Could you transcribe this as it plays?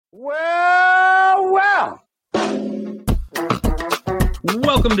Well.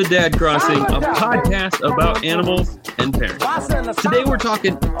 Welcome to Dad Crossing, a podcast about animals and parenting. Today we're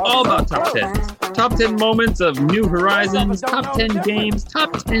talking all about top 10s. Top 10 moments of New Horizons, top 10 games,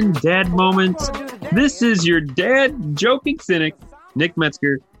 top 10 dad moments. This is your dad joking cynic, Nick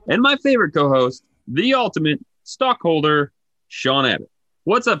Metzger, and my favorite co-host, the ultimate stockholder, Sean Abbott.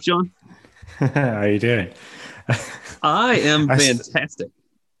 What's up, Sean? How you doing? I am fantastic.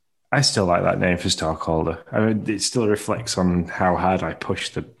 I still like that name for stockholder. I mean, it still reflects on how hard I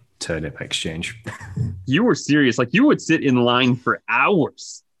pushed the turnip exchange. You were serious. Like, you would sit in line for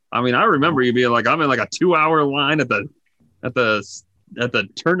hours. I mean, I remember you being like, I'm in like a 2-hour line at the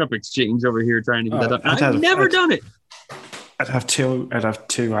turnip exchange over here trying to get that done. I've never done it. I'd have two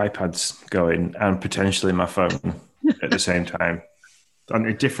iPads going and potentially my phone at the same time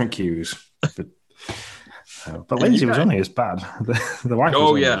on different queues. But Lindsay was only as bad. The wife was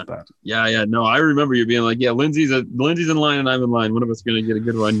only as bad. Yeah. No, I remember you being like, yeah, Lindsay's in line and I'm in line. One of us is going to get a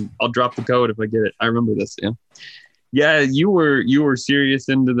good one. I'll drop the code if I get it. I remember this. Yeah, you were serious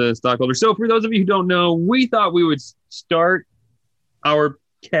into the stockholder. So for those of you who don't know, we thought we would start our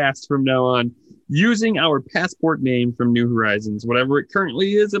cast from now on using our passport name from New Horizons. Whatever it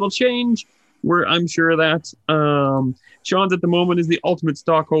currently is, it'll change. I'm sure of that. Sean's at the moment is the ultimate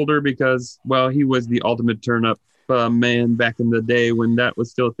stockholder because, well, he was the ultimate turn-up man back in the day when that was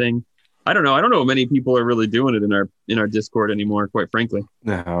still a thing. I don't know many people are really doing it in our Discord anymore, quite frankly.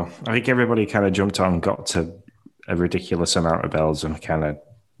 No, I think everybody kind of jumped on, got to a ridiculous amount of bells and kind of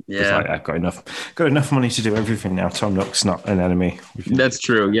was like, I've got enough money to do everything now. Tom Nook's not an enemy. That's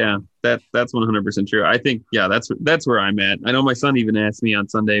true. Yeah, that's 100% true. I think, that's where I'm at. I know my son even asked me on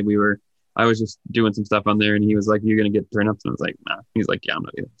Sunday, I was just doing some stuff on there and he was like, "You're going to get turnips?" And I was like, "Nah." He's like, "Yeah, I'm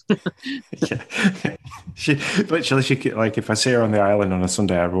not either." She like, if I see her on the island on a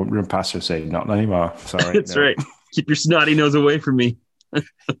Sunday, I won't run past her and say, "Not anymore." Sorry. That's right. Keep your snotty nose away from me.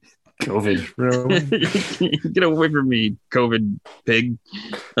 COVID. Get away from me, COVID pig.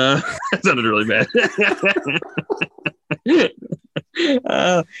 That sounded really bad.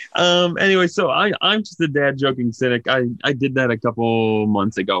 Anyway, so I'm just a dad joking cynic. I did that a couple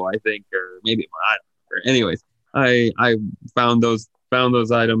months ago, I think, or maybe I don't remember. Anyways, I found those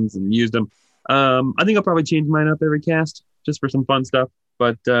items and used them. I think I'll probably change mine up every cast just for some fun stuff.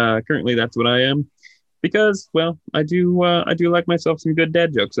 But currently, that's what I am because, well, I do like myself some good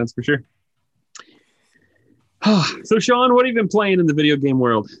dad jokes. That's for sure. So, Sean, what have you been playing in the video game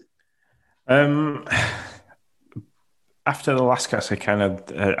world? After the last cast, I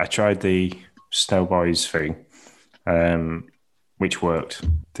tried the Snowboys thing, which worked.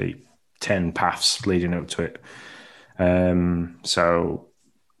 The 10 paths leading up to it. So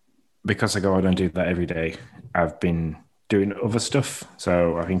because I go out and do that every day, I've been doing other stuff.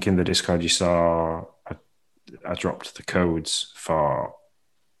 So I think in the Discord you saw I dropped the codes for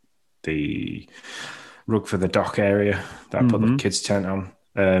the Rug for the Dock area that I put the kids' tent on.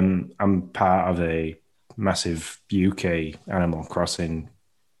 I'm part of a massive UK Animal Crossing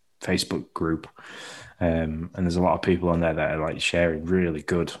Facebook group, and there's a lot of people on there that are like sharing really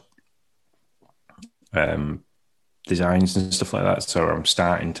good designs and stuff like that. So I'm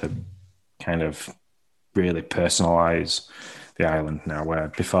starting to kind of really personalize the island now, where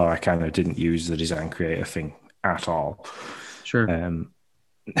before I kind of didn't use the design creator thing at all. Sure.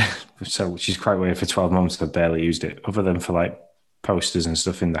 So which is quite weird. For 12 months I barely used it, other than for like posters and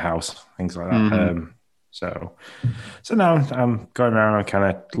stuff in the house, things like that. So now I'm going around and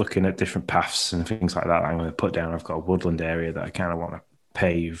kind of looking at different paths and things like that I'm going to put down. I've got a woodland area that I kind of want to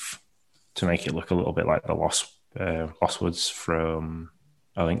pave to make it look a little bit like the Lost Woods from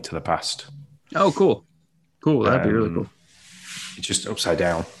A Link to the Past. Oh, cool. That'd be really cool. It's just upside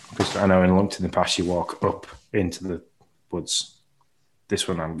down, because I know in A Link to the Past you walk up into the woods. This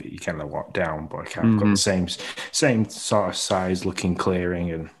one you kind of walk down, but I kind of got the same sort of size looking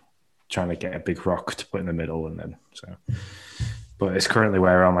clearing and trying to get a big rock to put in the middle, and then so. But it's currently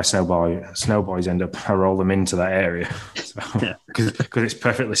where all my snowboys end up. I roll them into that area, because it's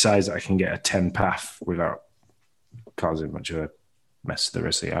perfectly sized that I can get a 10 path without causing much of a mess to the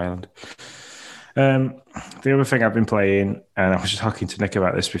rest of the island. The other thing I've been playing, and I was just talking to Nick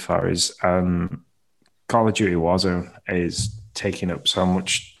about this before, is Call of Duty Warzone is taking up so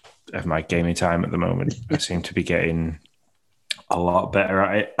much of my gaming time at the moment. I seem to be getting a lot better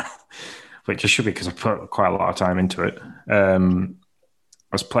at it, which I should be because I put quite a lot of time into it. I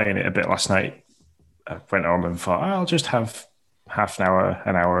was playing it a bit last night. I went on and thought, I'll just have half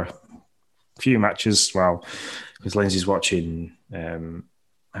an hour, few matches. Well, because Lindsay's watching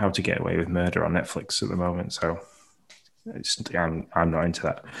How to Get Away with Murder on Netflix at the moment, so I'm not into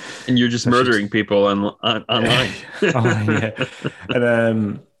that. And you're just murdering people online. Yeah.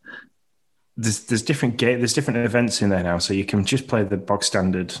 And there's different events in there now, so you can just play the bog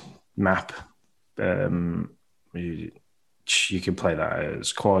standard map. You can play that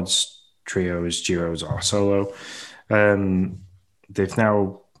as quads, trios, duos, or solo. They've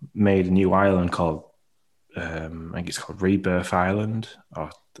now made a new island called, I think it's called Rebirth Island. Or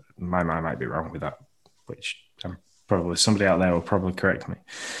I might be wrong with that, which somebody out there will probably correct me.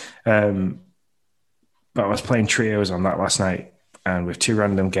 But I was playing trios on that last night, and with two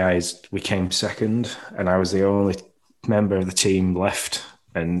random guys, we came second, and I was the only member of the team left,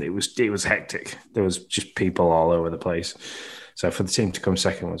 and it was hectic. There was just people all over the place. So for the team to come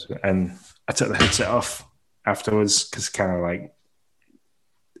second and I took the headset off afterwards because kind of like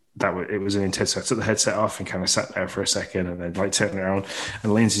it was an intense. So I took the headset off and kind of sat there for a second, and then like turned around,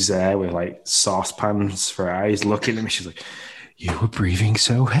 and Lindsay's there with like saucepans for eyes, looking at me. She's like, "You were breathing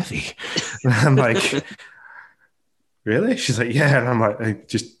so heavy." And I'm like, "Really?" She's like, "Yeah." And I'm like,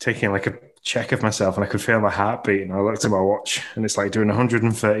 just taking like a check of myself, and I could feel my heartbeat. And I looked at my watch, and it's like doing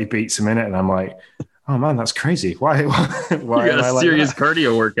 130 beats a minute, and I'm like, "Oh man, that's crazy. Why you got a serious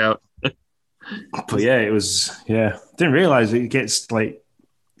cardio workout." But yeah, it was. Yeah, didn't realize it gets like.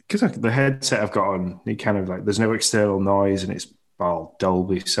 Because the headset I've got on, it kind of like there's no external noise, and it's all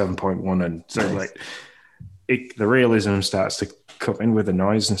Dolby 7.1, and so nice. Like the realism starts to come in with the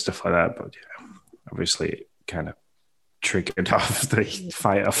noise and stuff like that. But yeah, obviously it kind of triggered off the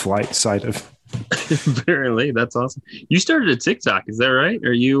fight or flight side of. Apparently, that's awesome. You started a TikTok, is that right?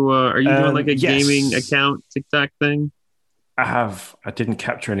 Are you doing like a gaming account TikTok thing? I have. I didn't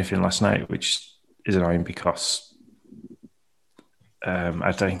capture anything last night, which is annoying because.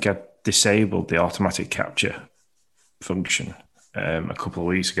 I think I disabled the automatic capture function a couple of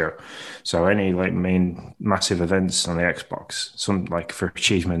weeks ago. So any like main massive events on the Xbox, some like for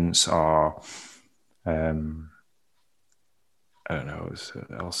achievements or I don't know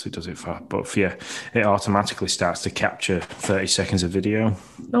what else it does it for, but yeah, it automatically starts to capture 30 seconds of video.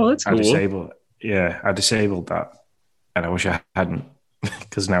 Oh, that's cool. I disabled that, and I wish I hadn't.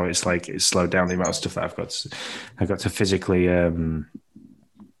 Because now it's slowed down the amount of stuff that I've got to physically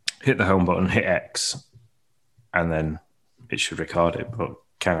hit the home button, hit X, and then it should record it. But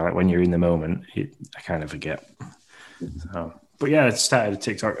kind of like when you're in the moment, I kind of forget. So, but yeah, I started a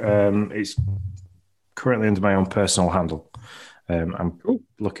TikTok. It's currently under my own personal handle. I'm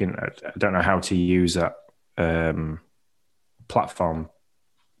looking at. I don't know how to use that platform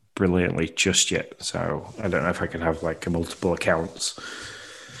brilliantly just yet, so I don't know if I can have like multiple accounts,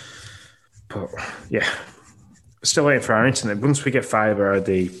 but yeah, still waiting for our internet. Once we get fiber,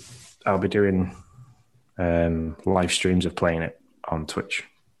 I'll be doing live streams of playing it on Twitch.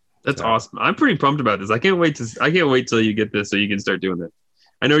 That's awesome. I'm pretty pumped about this. I can't wait till you get this so you can start doing it.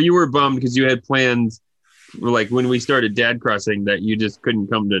 I know you were bummed because you had plans like when we started Dad Crossing that you just couldn't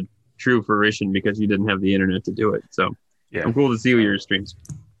come to true fruition because you didn't have the internet to do it. So yeah, I'm cool to see your streams.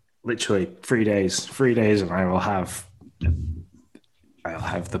 Literally 3 days, and I'll have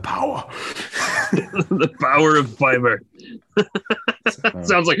the power. The power of fiber.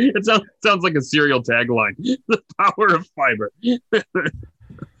 sounds like a cereal tagline. The power of fiber.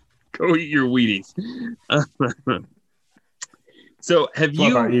 Go eat your Wheaties. So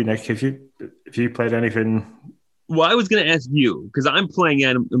what about you, Nick? Have you played anything? Well, I was going to ask you because I'm playing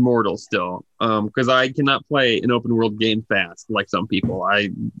Immortal still because I cannot play an open world game fast like some people.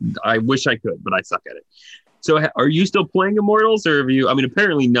 I wish I could, but I suck at it. So are you still playing Immortals or have you? I mean,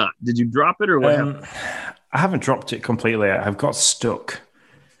 apparently not. Did you drop it or what happened? I haven't dropped it completely. I've got stuck.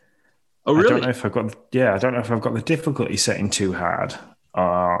 Oh, really? I don't know if I've got the difficulty setting too hard,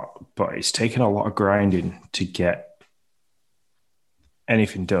 but it's taken a lot of grinding to get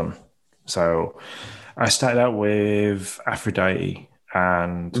anything done. So I started out with Aphrodite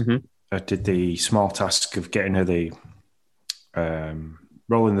and I did the small task of getting her the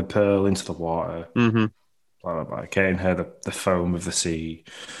rolling the pearl into the water, blah, blah, blah, getting her the foam of the sea.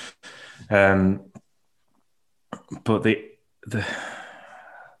 But the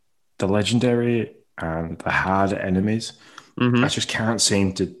legendary and the hard enemies, I just can't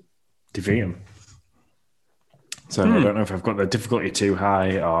seem to defeat them. So I don't know if I've got the difficulty too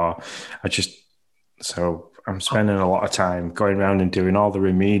high or so I'm spending a lot of time going around and doing all the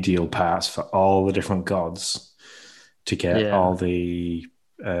remedial parts for all the different gods to get all the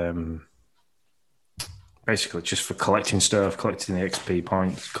basically just for collecting stuff, collecting the XP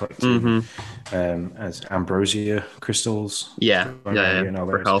points, collecting as ambrosia crystals.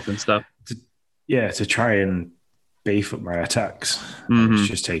 For health and stuff. To try and beef up my attacks. Mm-hmm. It's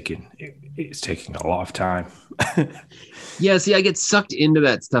just it's taking a lot of time. Yeah, see, I get sucked into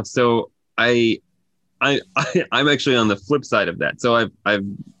that stuff. So I'm actually on the flip side of that. So I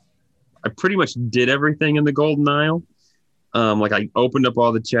pretty much did everything in the Golden Isle. Like I opened up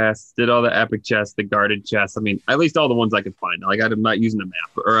all the chests, did all the epic chests, the guarded chests. I mean, at least all the ones I could find. Like I'm not using a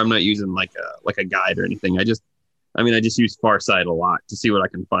map, or I'm not using like a guide or anything. I just use Farsight a lot to see what I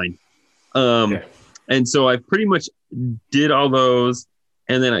can find. And so I pretty much did all those,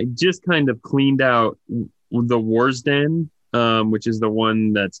 and then I just kind of cleaned out the War's Den, which is the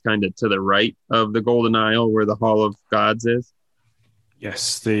one that's kind of to the right of the Golden Isle, where the Hall of Gods is.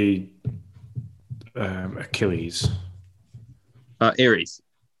 Yes, the Achilles. Ares.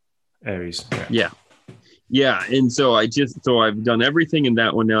 Yeah. And so I've done everything in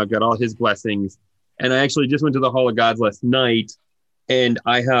that one now. I've got all his blessings, and I actually just went to the Hall of Gods last night, and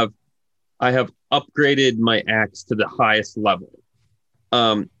I have upgraded my axe to the highest level.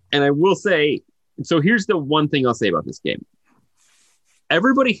 And I will say, so here's the one thing I'll say about this game.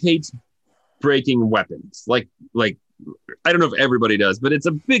 Everybody hates breaking weapons. Like I don't know if everybody does, but it's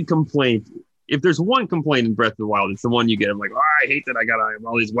a big complaint. If there's one complaint in Breath of the Wild, it's the one you get. I'm like, I hate that I have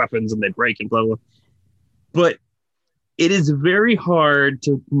all these weapons and they break and blah, blah, blah. But it is very hard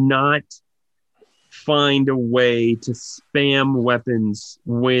to not find a way to spam weapons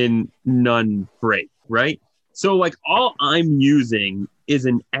when none break, right? So like all I'm using is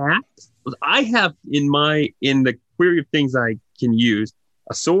an axe. I have in the query of things I can use,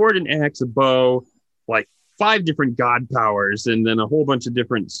 a sword, an axe, a bow, like 5 different god powers, and then a whole bunch of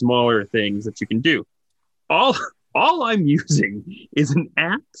different smaller things that you can do. All I'm using is an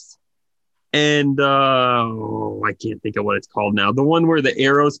axe, and I can't think of what it's called now. The one where the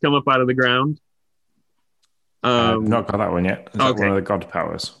arrows come up out of the ground. I've not got that one yet. Is that okay. One of the god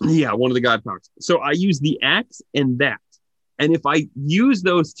powers? Yeah, one of the god powers. So I use the axe and that, and if I use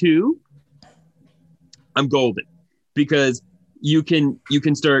those two, I'm golden, because you can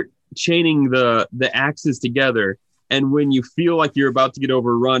start chaining the axes together, and when you feel like you're about to get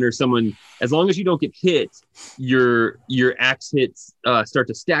overrun or someone, as long as you don't get hit, your axe hits start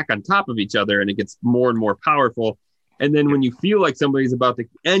to stack on top of each other, and it gets more and more powerful. And then when you feel like somebody's about to,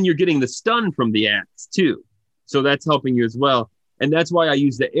 and you're getting the stun from the axe too, so that's helping you as well. And that's why I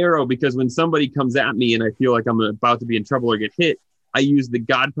use the arrow, because when somebody comes at me and I feel like I'm about to be in trouble or get hit, I use the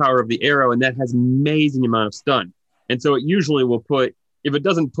god power of the arrow, and that has amazing amount of stun. And so it usually will put, if it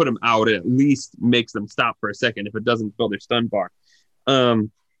doesn't put them out, it at least makes them stop for a second if it doesn't fill their stun bar.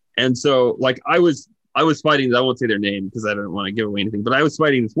 And so like I was fighting, I won't say their name because I don't want to give away anything, but I was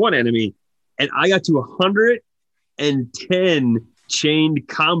fighting this one enemy, and I got to 110 chained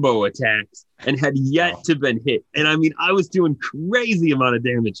combo attacks and had yet to been hit. And I mean, I was doing crazy amount of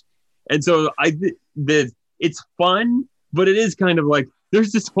damage. And so it's fun, but it is kind of like,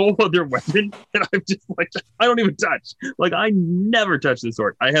 there's this whole other weapon that I'm just like, I don't even touch. Like, I never touch the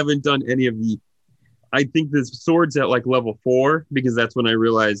sword. I haven't done any of I think the sword's at like level 4, because that's when I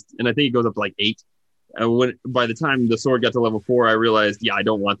realized, and I think it goes up to like 8. By the time the sword got to level 4, I realized, I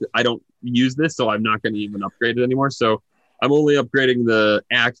don't use this, so I'm not going to even upgrade it anymore. So I'm only upgrading the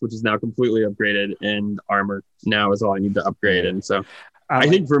axe, which is now completely upgraded, and armor now is all I need to upgrade. And so I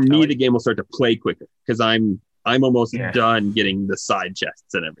think for me, the game will start to play quicker, because I'm almost done getting the side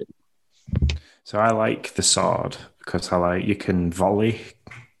chests and everything. So I like the sword because you can volley.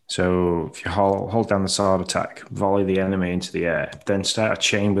 So if you hold down the sword attack, volley the enemy into the air, then start a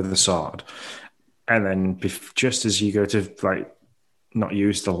chain with the sword. And then just as you go to not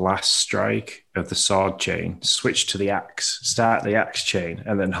use the last strike of the sword chain, switch to the axe, start the axe chain,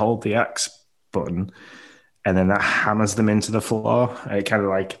 and then hold the axe button. And then that hammers them into the floor. And it kind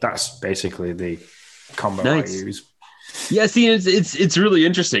of that's basically the combo I use. Yeah, see, it's really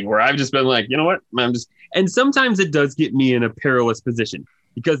interesting, where I've just been like, you know what, and sometimes it does get me in a perilous position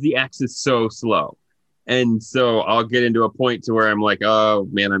because the axe is so slow, and so I'll get into a point to where I'm like, oh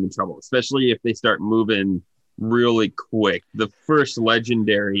man, I'm in trouble, especially if they start moving really quick. The first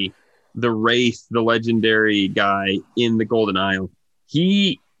legendary, the legendary guy in the Golden Isle,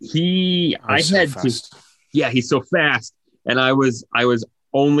 he's so fast, and I was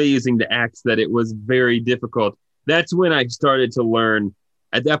only using the axe, that it was very difficult. That's when I started to learn.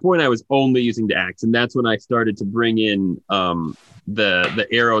 At that point, I was only using the axe, and that's when I started to bring in the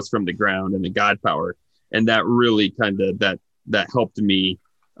arrows from the ground and the god power, and that really kind of that helped me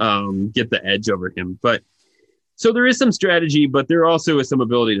get the edge over him. But so there is some strategy, but there also is some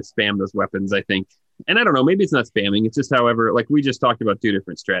ability to spam those weapons, I think. And I don't know, maybe it's not spamming. It's just, however, like we just talked about 2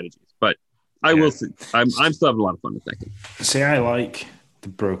 different strategies, but I will say, I'm still having a lot of fun with that game. See, I like the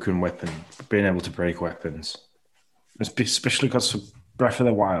broken weapon, being able to break weapons. especially because Breath of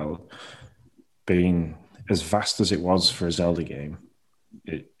the Wild being as vast as it was for a Zelda game,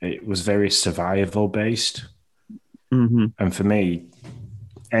 it was very survival based. Mm-hmm. And for me,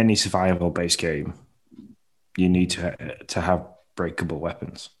 any survival based game, you need to have breakable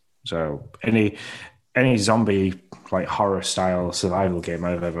weapons. So any zombie like horror style survival game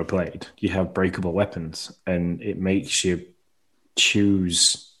I've ever played, you have breakable weapons, and it makes you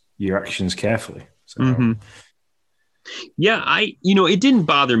choose your actions carefully. So. Mm-hmm. Yeah, it didn't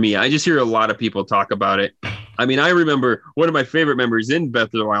bother me. I just hear a lot of people talk about it. I mean, I remember one of my favorite memories in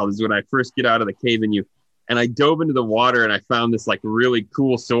Breath of the Wild is when I first get out of the cave and I dove into the water and I found this like really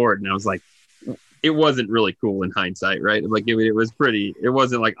cool sword. And I was like, it wasn't really cool in hindsight, right? Like it was pretty, it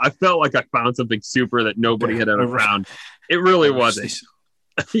wasn't like, I felt like I found something super that nobody had ever found. It really wasn't.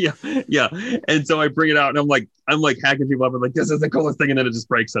 Yeah. And so I bring it out and I'm like hacking people up and like, this is the coolest thing. And then it just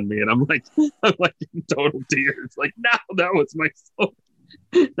breaks on me. And I'm like in total tears. Like, no, that was my soul.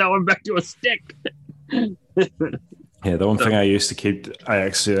 Now I'm back to a stick. Yeah, the one thing I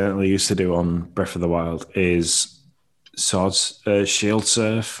accidentally used to do on Breath of the Wild is shield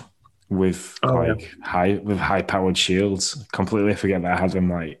surf with high powered shields. Completely forget that I had them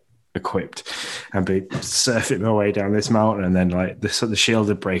like equipped and be surfing my way down this mountain, and then like the shield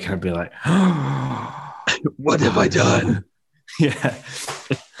would break and I'd be like, what have I done? Yeah.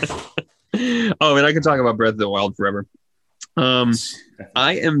 Oh, and I could talk about Breath of the Wild forever.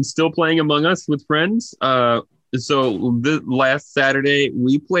 I am still playing Among Us with friends. So the last Saturday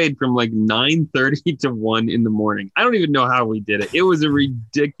we played from like 9:30 to 1 in the morning. I don't even know how we did it. It was a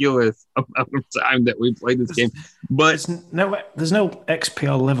ridiculous amount of time that we played this game. But there's no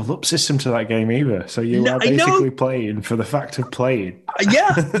XPL level up system to that game either. So you are basically playing for the fact of playing.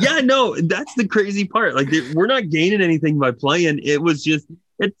 Yeah, no, that's the crazy part. Like we're not gaining anything by playing. It was just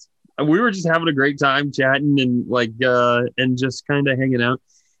we were just having a great time chatting and like and just kind of hanging out.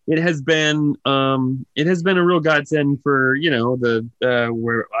 It has been a real godsend for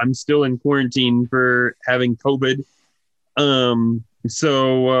where I'm still in quarantine for having COVID.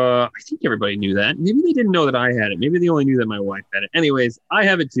 So I think everybody knew that. Maybe they didn't know that I had it. Maybe they only knew that my wife had it. Anyways, I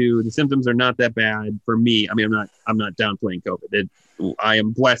have it too. The symptoms are not that bad for me. I mean, I'm not downplaying COVID. I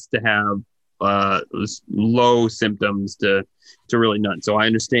am blessed to have low symptoms to really none. So I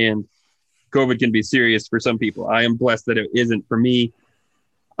understand COVID can be serious for some people. I am blessed that it isn't for me.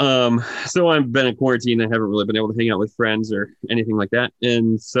 So I've been in quarantine. I haven't really been able to hang out with friends or anything like that.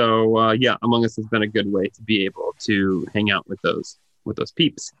 And so, Among Us has been a good way to be able to hang out with those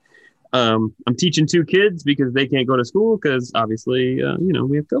peeps. I'm teaching 2 kids because they can't go to school because obviously,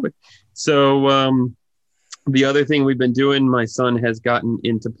 we have COVID. So, the other thing we've been doing, my son has gotten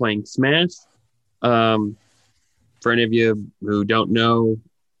into playing Smash. For any of you who don't know,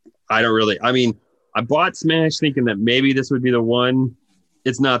 I bought Smash thinking that maybe this would be the one.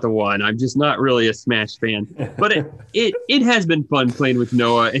 It's not the one. I'm just not really a Smash fan, but it has been fun playing with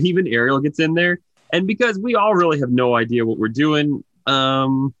Noah, and even Ariel gets in there. And because we all really have no idea what we're doing,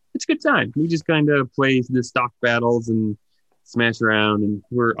 it's a good time. We just kind of play the stock battles and smash around, and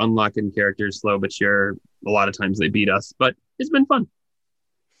we're unlocking characters slow but sure. A lot of times they beat us, but it's been fun.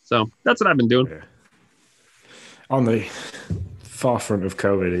 So that's what I've been doing. Yeah. On the forefront of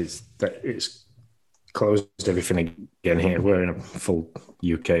COVID is that it's closed everything again here. We're in a full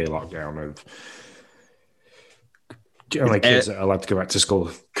UK lockdown of only kids that are allowed to go back to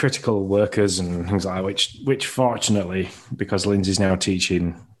school, critical workers and things like that, which fortunately, because Lindsay's now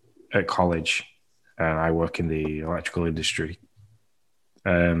teaching at college and I work in the electrical industry,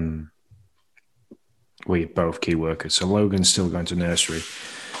 we're both key workers. So Logan's still going to nursery.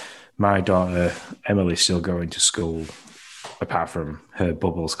 My daughter, Emily's still going to school, apart from her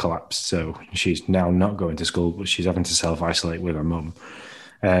bubbles collapsed. So she's now not going to school, but she's having to self-isolate with her mum.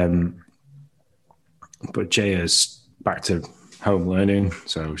 But Jaya's back to home learning.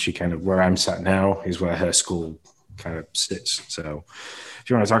 So she kind of, where I'm sat now is where her school kind of sits. So if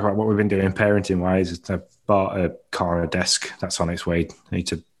you want to talk about what we've been doing parenting-wise, I bought a corner desk that's on its way. I need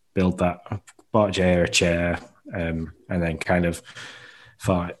to build that. I bought Jaya a chair and then kind of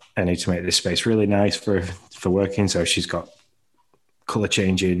thought I need to make this space really nice for working. So she's got color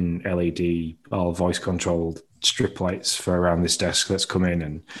changing LED, all voice controlled strip lights for around this desk that's come in,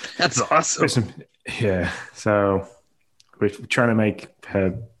 and that's awesome. Yeah. So we're trying to make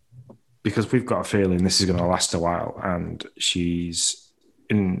her, because we've got a feeling this is going to last a while, and she's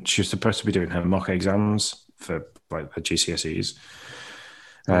supposed to be doing her mock exams for like the GCSEs,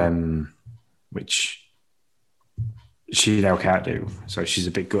 which she now can't do. So she's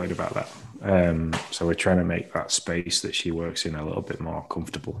a bit gutted about that. So we're trying to make that space that she works in a little bit more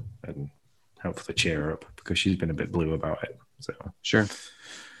comfortable and hopefully cheer her up. because she's been a bit blue about it. So Sure.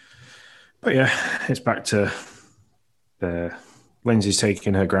 But yeah, it's back to Lindsay's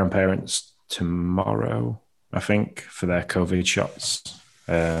taking her grandparents tomorrow, I think, for their COVID shots.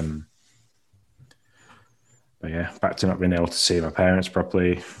 But yeah, back to not being able to see my parents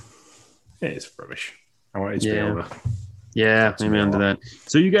properly. It's rubbish. I want it to be over. Yeah, amen to that.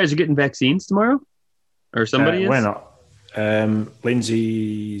 So you guys are getting vaccines tomorrow? Or somebody is? We're not.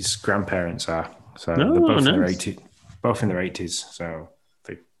 Lindsay's grandparents are. So they're both in their 80s. Both in their 80s. So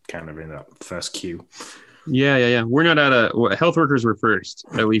they kind of in that first queue. Yeah. We're not health workers were first,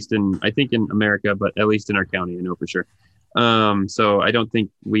 at least I think in America, but at least in our county, I know for sure. So I don't think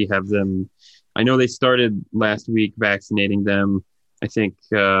we have them. I know they started last week vaccinating them. I think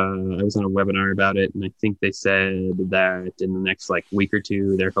I was on a webinar about it, and I think they said that in the next week or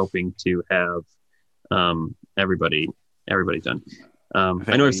two, they're hoping to have everybody done.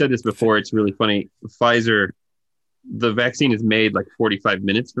 I know I've said this before. It's really funny. Pfizer, the vaccine is made 45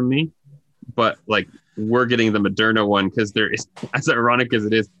 minutes from me, but we're getting the Moderna one because there is, as ironic as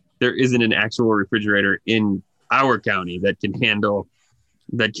it is, there isn't an actual refrigerator in our county that can handle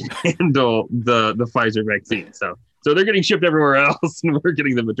the Pfizer vaccine. So they're getting shipped everywhere else, and we're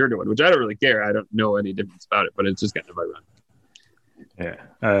getting the Moderna one, which I don't really care. I don't know any difference about it, but it's just kind of ironic. Yeah.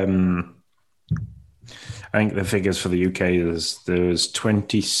 I think the figures for the UK there's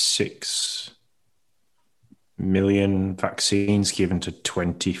 26 million vaccines given to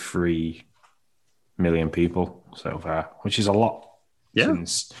 23 million people so far, which is a lot. Yeah.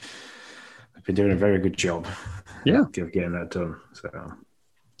 Since they've been doing a very good job. Yeah. Getting that done. So.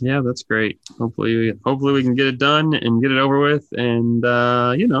 Yeah, that's great. Hopefully we can get it done and get it over with, and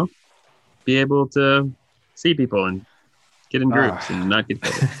be able to see people and get in groups and not get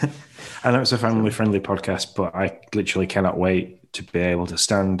COVID. I know it's a family-friendly podcast, but I literally cannot wait to be able to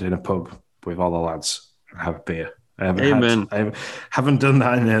stand in a pub with all the lads and have a beer. I haven't done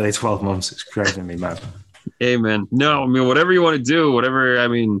that in nearly 12 months. It's driving me mad. Amen. No, I mean, whatever you want to do,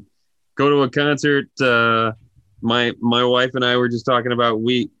 go to a concert. My wife and I were just talking about,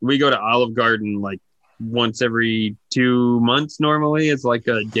 we go to Olive Garden once every 2 months normally. It's like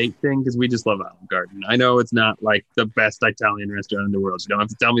a date thing because we just love Olive Garden. I know it's not the best Italian restaurant in the world. You don't have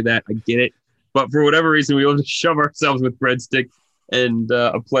to tell me that. I get it. But for whatever reason, we will just shove ourselves with breadsticks and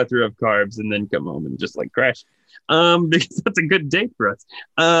a plethora of carbs and then come home and just crash. Because that's a good date for us.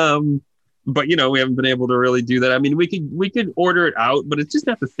 But we haven't been able to really do that. I mean, we could order it out, but it's just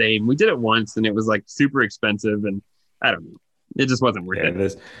not the same. We did it once and it was super expensive, and I don't know. It just wasn't worth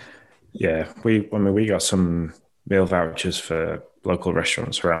it. We got some meal vouchers for local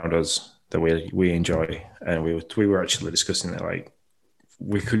restaurants around us that we enjoy, and we were actually discussing it.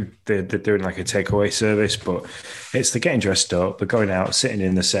 They're doing a takeaway service, but it's the getting dressed up, the going out, sitting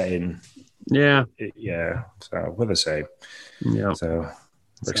in the setting. Yeah. So we're the same. Yeah. So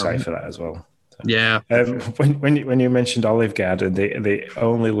we're excited for that as well. So. Yeah. When you mentioned Olive Garden, the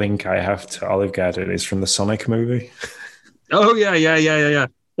only link I have to Olive Garden is from the Sonic movie. Oh yeah. Do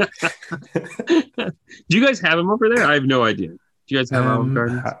you guys have them over there? I have no idea. Do you guys have Olive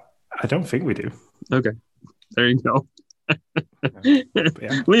Gardens? I don't think we do. Okay. There you go. Yeah.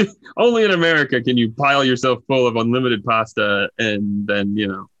 Only in America can you pile yourself full of unlimited pasta and then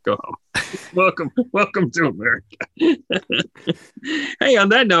go home. welcome to America. Hey, on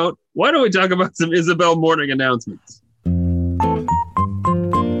that note, why don't we talk about some Isabel morning announcements?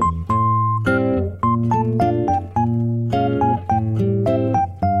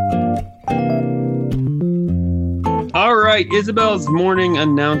 All right, Isabel's morning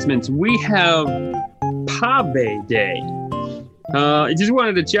announcements. We have Pave Day. I just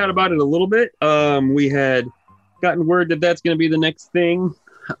wanted to chat about it a little bit. We had gotten word that that's going to be the next thing.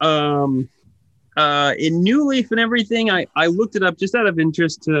 In New Leaf and everything, I looked it up just out of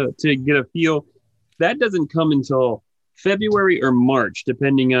interest to get a feel. That doesn't come until February or March,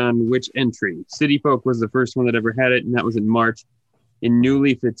 depending on which entry. City Folk was the first one that ever had it, and that was in March. In New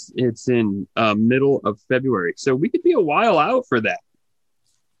Leaf, it's in middle of February. So we could be a while out for that.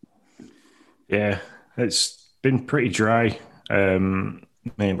 Yeah, it's been pretty dry. We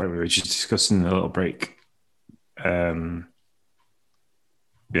were just discussing in a little break.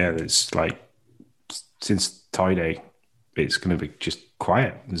 It's since Toy Day, it's going to be just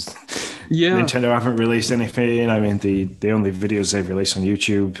quiet. Nintendo haven't released anything. I mean, the only videos they've released on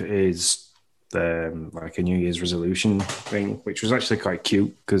YouTube is a New Year's resolution thing, which was actually quite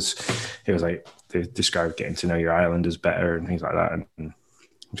cute because it was they described getting to know your islanders better and things like that, and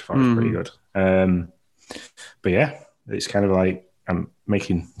which I thought was pretty good. But yeah, it's kind of I'm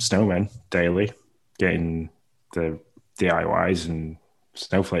making snowmen daily, getting the DIYs and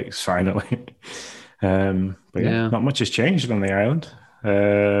snowflakes finally. But yeah, not much has changed on the island.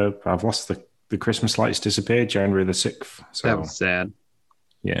 I've lost the Christmas lights disappeared January the 6th. So that was sad.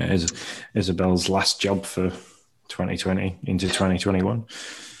 Yeah, Isabel's last job for 2020 into 2021.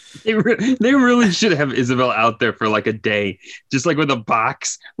 They really should have Isabel out there for like a day, just like with a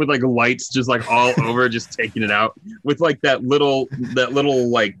box with like lights just like all over, just taking it out with like that little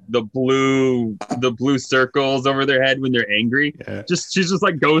like the blue circles over their head when they're angry. Yeah. She's just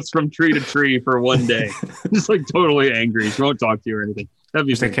like goes from tree to tree for one day, just like totally angry. She won't talk to you or anything. That'd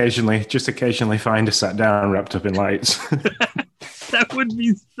be just occasionally find her sat down wrapped up in lights. That would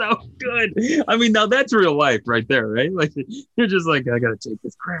be so good. I mean, now that's real life right there, right? Like you're just like, I gotta take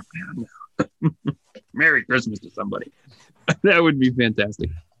this crap down now. Merry Christmas to somebody. That would be fantastic.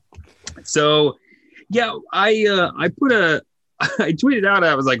 So, yeah, I tweeted out.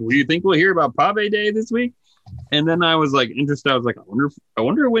 I was like, "Do you think we'll hear about Pave Day this week?" And then I was like interested. I was like, I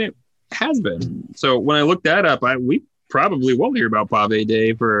wonder when it has been. So when I looked that up, we probably will hear about Pave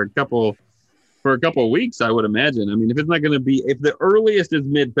Day for a couple of weeks, I would imagine. I mean, if the earliest is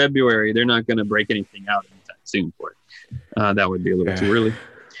mid-February, they're not going to break anything out anytime soon for it. That would be a little too early.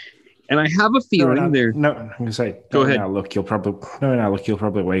 And I have a feeling I'm going to say, go ahead. You'll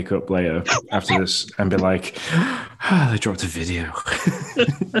probably wake up later after this and be like, they dropped a video.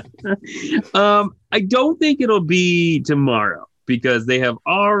 I don't think it'll be tomorrow because they have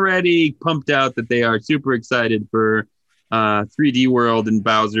already pumped out that they are super excited for 3D World and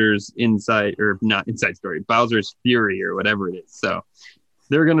Bowser's Bowser's Fury or whatever it is. So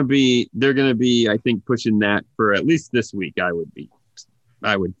they're gonna be I think pushing that for at least this week. I would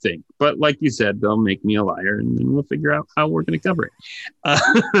think, but like you said, they'll make me a liar and then we'll figure out how we're gonna cover it.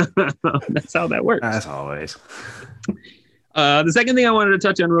 That's how that works. As always. The second thing I wanted to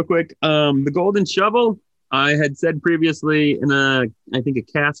touch on real quick, the Golden Shovel. I had said previously in I think a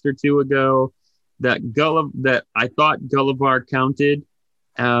cast or two ago that I thought Gulliver counted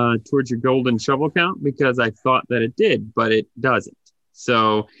towards your Golden Shovel count because I thought that it did, but it doesn't.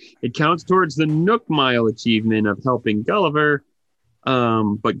 So it counts towards the Nook Mile achievement of helping Gulliver,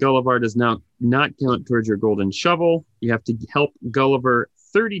 but Gulliver does not count towards your Golden Shovel. You have to help Gulliver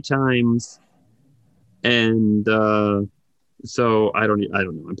 30 times, and so I don't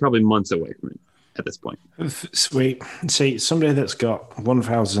know. I'm probably months away from it at this point. Sweet. See, somebody that's got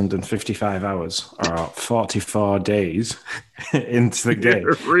 1,055 hours or 44 days into the game.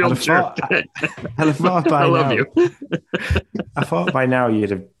 Real jerk. I thought by I love you. I thought by now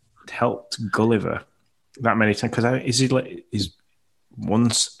you'd have helped Gulliver that many times because is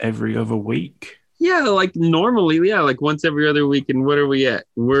once every other week. Yeah, like normally, like once every other week. And what are we at?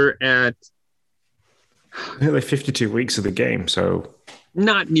 We're at nearly 52 weeks of the game, so.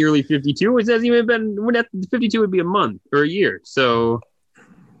 Not nearly 52. It hasn't even been. 52 would be a month or a year. So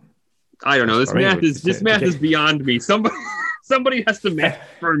I don't know. This math is beyond me. Somebody has to math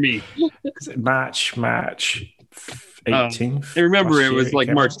for me. March 18th. I remember it was like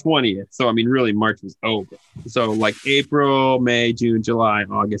March 20th. So I mean, really, March was over. So like April, May, June, July,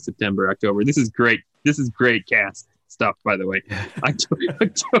 August, September, October. This is great. This is great cast stuff, by the way.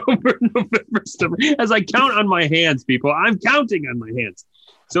 October, November, December. As I count on my hands, people, I'm counting on my hands.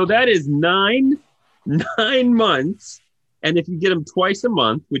 So that is nine months. And if you get them twice a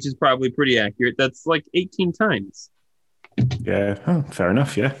month, which is probably pretty accurate, that's like 18 times. Yeah. Oh, fair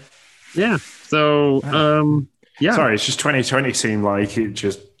enough. Yeah. Yeah. So, yeah. Sorry, it's just 2020 seemed like it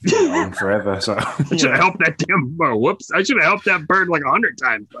just went on forever. So I should have helped that damn. Whoops! I should have helped that bird like 100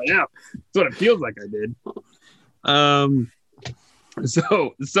 times by now. That's what it feels like I did.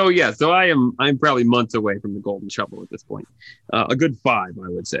 So I'm probably months away from the Golden Shovel at this point. A good 5, I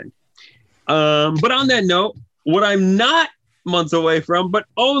would say. But on that note, what I'm not months away from, but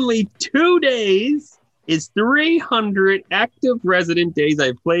only 2 days, is 300 active resident days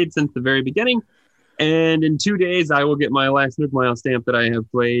I've played since the very beginning. And in 2 days, I will get my last Nook Mile stamp that I have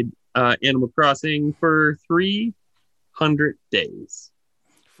played Animal Crossing for 300 days.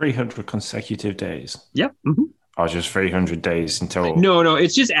 300 consecutive days? Yep. Mm-hmm. Or just 300 days until... No,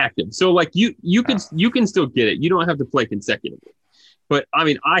 it's just active. So like you can still get it. You don't have to play consecutively. But I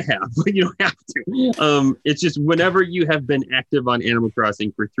mean, I have, but you don't have to. It's just whenever you have been active on Animal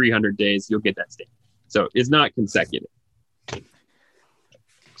Crossing for 300 days, you'll get that stamp. So it's not consecutive.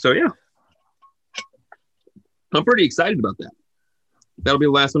 So yeah. I'm pretty excited about that. That'll be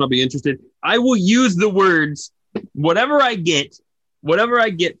the last one I'll be interested. I will use the words, whatever I get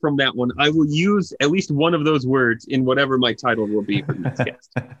from that one, I will use at least one of those words in whatever my title will be for the next cast.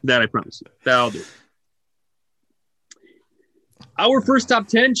 That I promise you. That I'll do. Our first top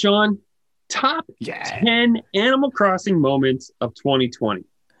 10, Sean. Top 10 Animal Crossing moments of 2020.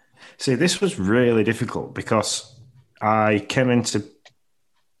 See, this was really difficult because I came into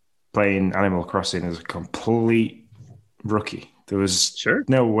playing Animal Crossing as a complete rookie. There was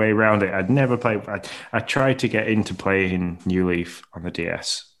no way around it. I'd never played. I tried to get into playing New Leaf on the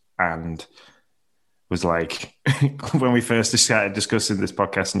DS and was like, when we first started discussing this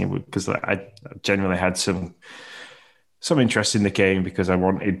podcast, and because I genuinely had some interest in the game because I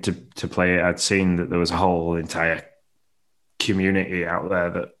wanted to play it. I'd seen that there was a whole entire community out there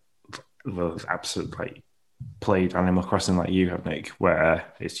that was absolutely played Animal Crossing like you have, Nick, where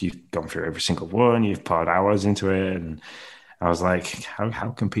you've gone through every single one, you've poured hours into it, and I was like,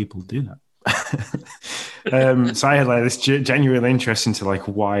 how can people do that? So I had like this genuine interest into like,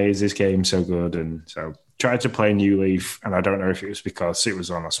 why is this game so good? And so tried to play New Leaf, and I don't know if it was because it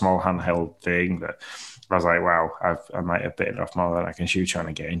was on a small handheld thing that I was like, wow, I might have bitten off more than I can chew trying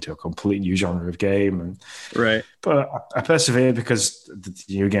to get into a complete new genre of game. And right. But I persevered because the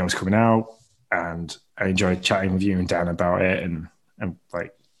new game was coming out, and I enjoyed chatting with you and Dan about it, and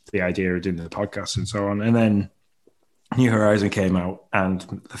like the idea of doing the podcast and so on. And then New Horizon came out, and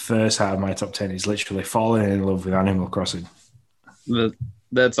the first half of my top 10 is literally falling in love with Animal Crossing.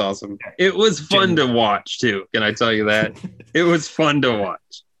 That's awesome. It was fun to watch too. Can I tell you that? It was fun to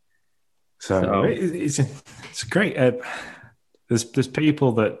watch. So it's great. There's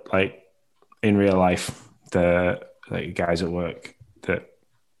people that like in real life, the like guys at work that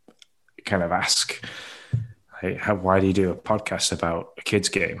kind of ask, hey, why do you do a podcast about a kid's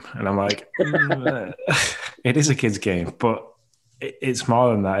game? And I'm like, it is a kid's game, but it's more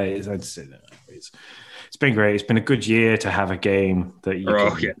than that. It's been great. It's been a good year to have a game that you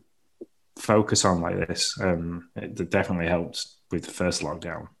can focus on like this. It definitely helped with the first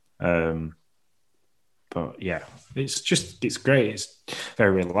lockdown. But yeah, it's great. It's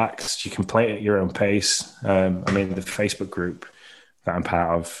very relaxed. You can play at your own pace. I mean, the Facebook group that I'm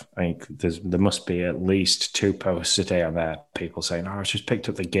part of, I think there must be at least 2 posts a day on there. People saying, "Oh, I've just picked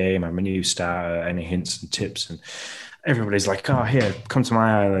up the game. I'm a new starter. Any hints and tips?" And everybody's like, "Oh, here, come to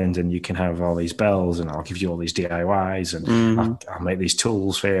my island, and you can have all these bells, and I'll give you all these DIYs, and I'll make these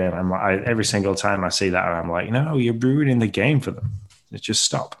tools for you." And I'm like, every single time I see that, I'm like, "No, you're ruining the game for them. Just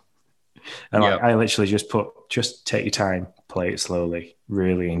stop." And like, I literally just take your time, play it slowly,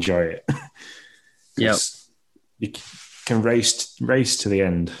 really enjoy it. Yeah, you can race to the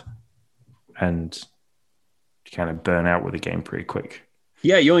end, and kind of burn out with the game pretty quick.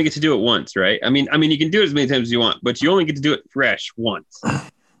 Yeah, you only get to do it once, right? I mean, you can do it as many times as you want, but you only get to do it fresh once.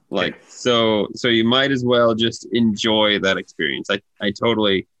 Like, so you might as well just enjoy that experience. I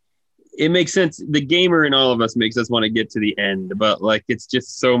totally. It makes sense. The gamer in all of us makes us want to get to the end, but like, it's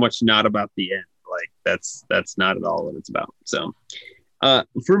just so much not about the end. Like that's not at all what it's about. So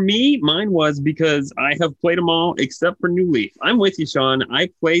for me, mine was because I have played them all except for New Leaf. I'm with you, Sean. I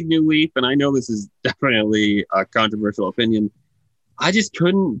played New Leaf, and I know this is definitely a controversial opinion. I just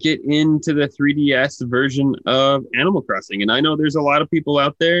couldn't get into the 3DS version of Animal Crossing. And I know there's a lot of people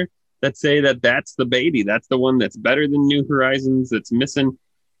out there that say that that's the baby. That's the one that's better than New Horizons, that's missing,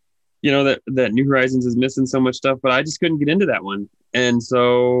 that New Horizons is missing so much stuff, but I just couldn't get into that one. And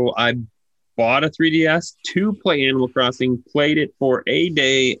so I bought a 3DS to play Animal Crossing, played it for a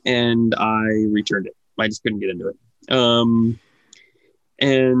day, and I returned it. I just couldn't get into it.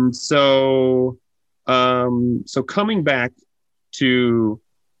 And so coming back to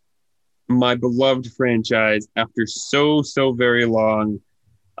my beloved franchise after so very long,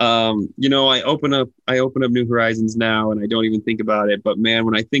 I open up New Horizons now, and I don't even think about it. But man,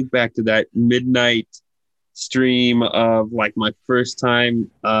 when I think back to that midnight stream of like my first time,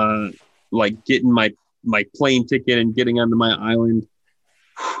 like getting my plane ticket and getting onto my island,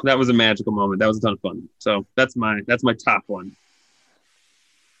 that was a magical moment. That was a ton of fun. So that's my top one.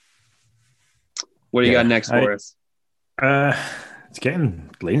 What do you got next for us? It's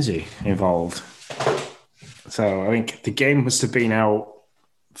getting Lindsay involved. So I think the game must have been out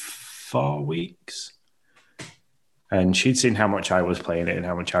 4 weeks, and she'd seen how much I was playing it and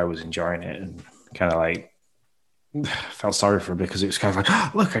how much I was enjoying it, and kind of like felt sorry for her because it was kind of like,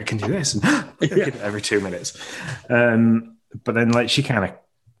 oh, look, I can do this, and every 2 minutes. But then like she kind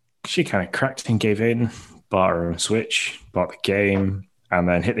of cracked and gave in, bought her own Switch, bought the game, and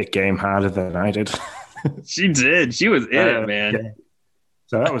then hit the game harder than I did. She did. She was in it, man. Yeah.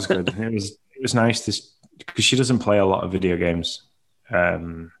 So that was good. It was nice because she doesn't play a lot of video games.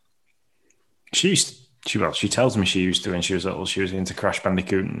 She tells me she used to when she was little. She was into Crash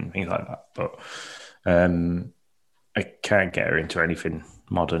Bandicoot and things like that. But I can't get her into anything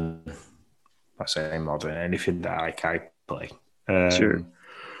modern. I say modern, anything that I play. Sure.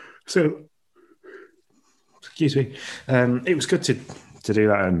 So, excuse me. It was good to to do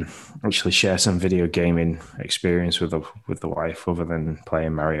that and actually share some video gaming experience with the wife, other than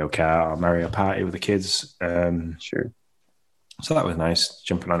playing Mario Kart or Mario Party with the kids. Sure. So that was nice,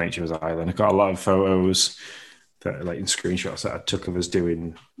 jumping on each other's island. I got a lot of photos that, like, in screenshots that I took of us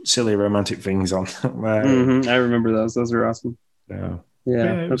doing silly romantic things on. I remember those. Those are awesome. So,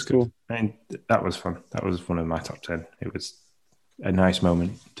 yeah, that's cool. And that was fun. That was one of my top 10. It was a nice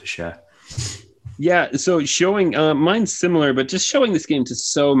moment to share. Yeah, so showing mine's similar, but just showing this game to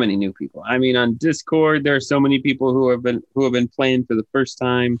so many new people. I mean, on Discord, there are so many people who have been playing for the first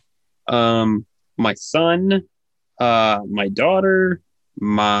time. My son, my daughter,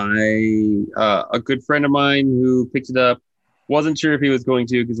 a good friend of mine who picked it up, wasn't sure if he was going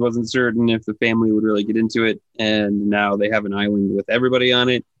to, because wasn't certain if the family would really get into it, and now they have an island with everybody on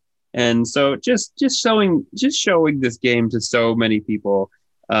it. And so just showing this game to so many people.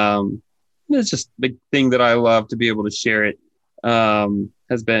 It's just a big thing that I love to be able to share it.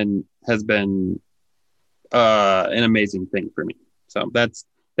 Has been an amazing thing for me. So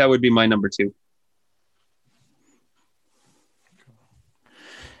that would be my number 2.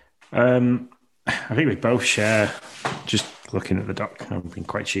 I think we both share, just looking at the doc, I've been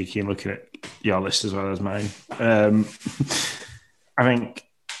quite cheeky and looking at your list as well as mine. I think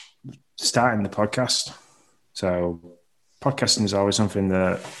starting the podcast. So podcasting is always something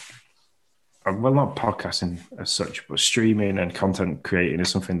that, well, not podcasting as such, but streaming and content creating is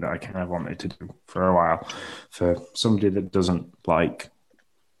something that I kind of wanted to do for a while. For somebody that doesn't like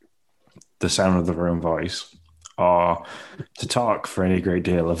the sound of their own voice or to talk for any great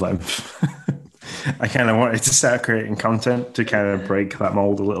deal of length, I kind of wanted to start creating content to kind of break that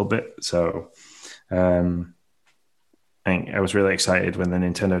mold a little bit. So I think I was really excited when the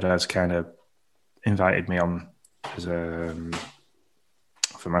Nintendo Dads kind of invited me on as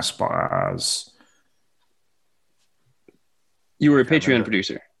for my spot as... You were a Patreon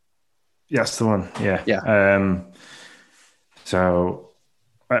producer. Yes, the one. Yeah. Yeah. So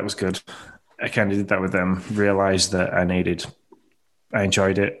that was good. I kind of did that with them, realized that I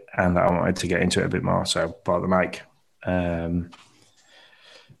enjoyed it and that I wanted to get into it a bit more. So I bought the mic. Trying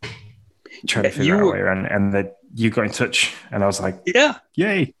to figure out a way around, and then you got in touch and I was like, yeah,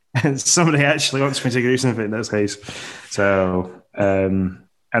 yay. Somebody actually wants me to do something in this case. So, and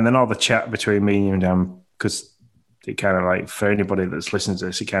then all the chat between me and you and Dan, because it kind of, like, for anybody that's listened to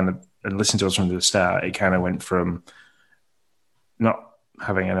this, and listened to us from the start, it kind of went from not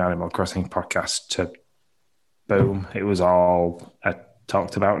having an Animal Crossing podcast to boom, it was all I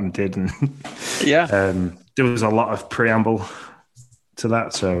talked about and did. And yeah, there was a lot of preamble to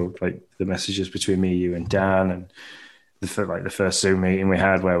that. So, like, the messages between me, you and Dan, and the first Zoom meeting we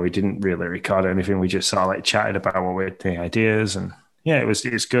had where we didn't really record anything. We just sort of, like, chatted about what we had, the ideas, and yeah,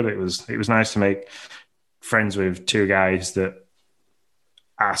 it's good. It was nice to make friends with two guys that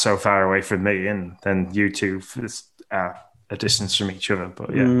are so far away from me, and then you two are a distance from each other.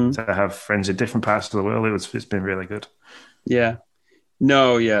 But yeah, to have friends in different parts of the world, it's been really good. Yeah,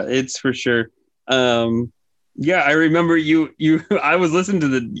 no, yeah, it's for sure. Yeah, I remember you. I was listening to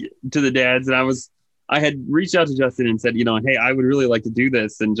the dads, and I had reached out to Justin and said, hey, I would really like to do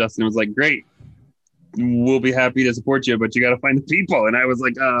this, and Justin was like, great, we'll be happy to support you, but you got to find the people. And I was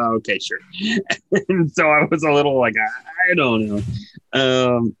like, oh, okay, sure. And so I was a little like, I don't know.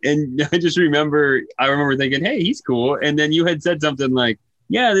 And I remember thinking, hey, he's cool. And then you had said something like,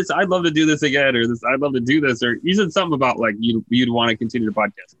 yeah, I'd love to do this again, or I'd love to do this, or you said something about, like, you'd want to continue the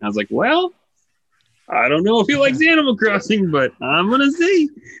podcast. And I was like, well, I don't know if he likes Animal Crossing, but I'm gonna see,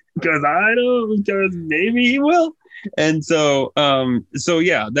 because maybe he will. And so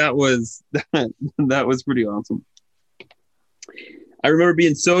yeah, that was pretty awesome. I remember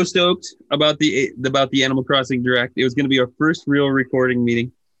being so stoked about the Animal Crossing Direct. It was going to be our first real recording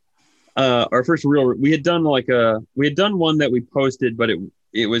meeting. We had done one that we posted, but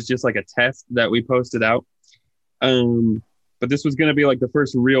it was just like a test that we posted out. But this was going to be like the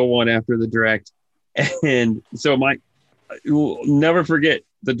first real one after the Direct. And so you'll never forget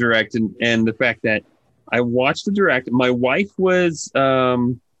the Direct and the fact that I watched the Direct. My wife was,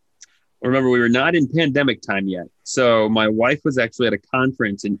 remember, we were not in pandemic time yet. So my wife was actually at a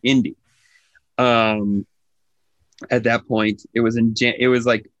conference in Indy. At that point, it was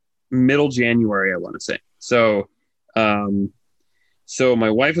like middle January, I want to say. So my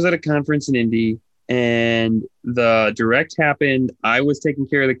wife was at a conference in Indy, and the Direct happened. I was taking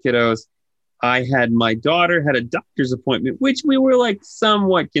care of the kiddos. My daughter had a doctor's appointment, which we were, like,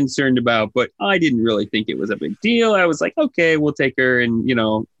 somewhat concerned about, but I didn't really think it was a big deal. I was like, okay, we'll take her, and,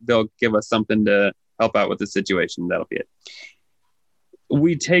 they'll give us something to help out with the situation. That'll be it.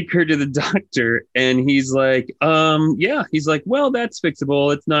 we take her to the doctor, and he's like, yeah, he's like, well, that's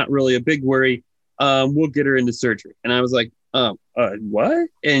fixable. It's not really a big worry. We'll get her into surgery. And I was like, what?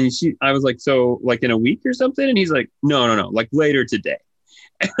 And I was like, so like in a week or something? And he's like, no, like later today.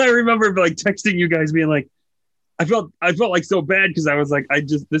 And I remember like texting you guys being like, I felt like so bad because I was like,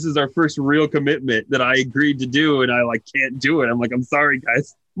 this is our first real commitment that I agreed to do, and I like can't do it. I'm like, I'm sorry,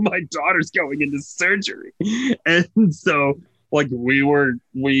 guys, my daughter's going into surgery. And so like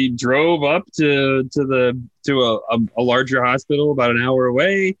we drove up to a larger hospital about an hour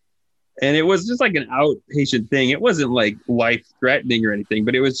away, and it was just like an outpatient thing. It wasn't like life threatening or anything,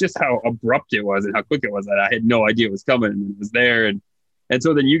 but it was just how abrupt it was and how quick it was that I had no idea it was coming, and it was there. And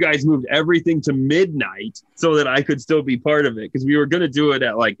so then you guys moved everything to midnight so that I could still be part of it, because we were going to do it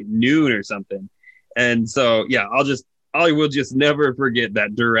at like noon or something. And so, yeah, I will just never forget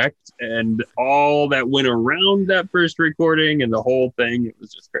that direct and all that went around that first recording and the whole thing. It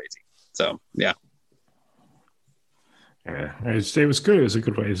was just crazy. So, yeah. Yeah, it was good. It was a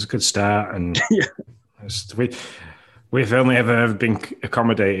good way. It was a good start. And yeah. We've only ever been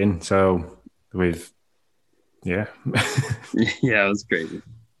accommodating. So yeah. Yeah, it was crazy.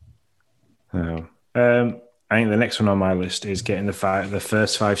 I think the next one on my list is getting the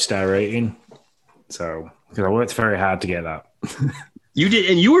first 5-star rating. So, because I worked very hard to get that. You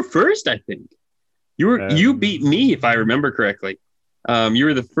did, and you were first, I think. You beat me, if I remember correctly. You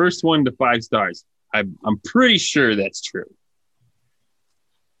were the first one to 5 stars. I'm pretty sure that's true.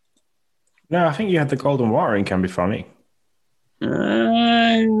 No, I think you had the golden watering can before me.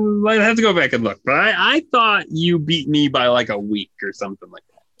 I have to go back and look, but I thought you beat me by like a week or something like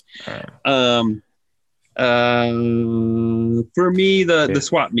that. For me, the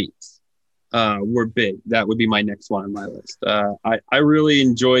swap meets were big. That would be my next one on my list. I really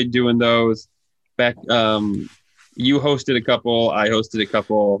enjoyed doing those. Back, you hosted a couple, I hosted a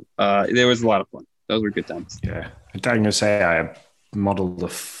couple. There was a lot of fun. Those were good times. Yeah, I'm going to say I modeled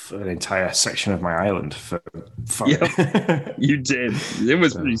an entire section of my island for fun. Yep, you did. It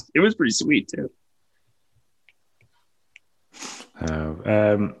was pretty sweet too.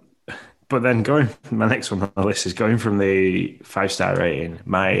 But then my next one on the list is going from the 5-star rating.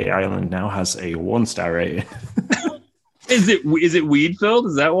 My island now has a 1-star rating. Is it weed filled?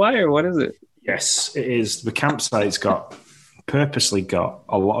 Is that why, or what is it? Yes, it is. The campsite's purposely got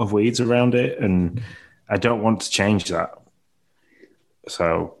a lot of weeds around it, and I don't want to change that.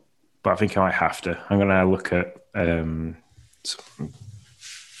 So, but I think I might have to. I'm going to look at some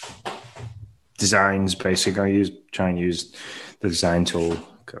designs. Basically, try and use the design tool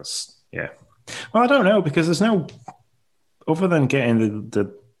because, yeah. Well, I don't know, because there's no, other than getting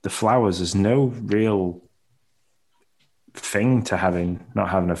the flowers, there's no real thing to not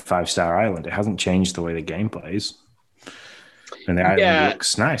having a 5-star island. It hasn't changed the way the game plays, and the island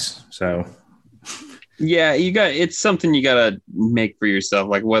looks nice. So. Yeah, it's something you gotta make for yourself,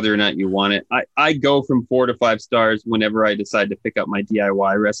 like whether or not you want it. I go from 4 to 5 stars whenever I decide to pick up my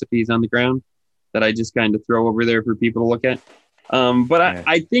DIY recipes on the ground that I just kind of throw over there for people to look at. But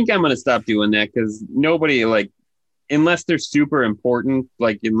I think I'm gonna stop doing that, because nobody, like, unless they're super important,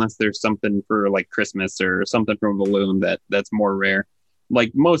 like unless there's something for like Christmas or something from a balloon that's more rare.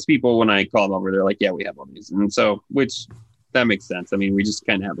 Like most people, when I call them over, they're like, yeah, we have all these, and so that makes sense. I mean, we just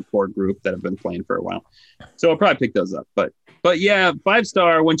kind of have a core group that have been playing for a while. So I'll probably pick those up. But yeah,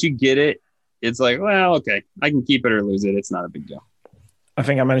 5-star, once you get it, it's like, well, okay, I can keep it or lose it. It's not a big deal. I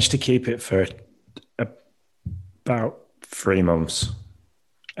think I managed to keep it for about 3 months.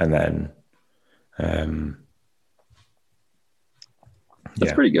 And then...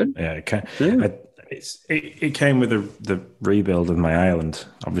 that's pretty good. Yeah, it came with the rebuild of my island.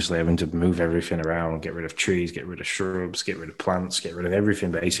 Obviously, having to move everything around, get rid of trees, get rid of shrubs, get rid of plants, get rid of everything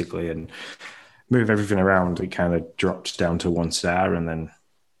basically, and move everything around. It kind of dropped down to 1 star, and then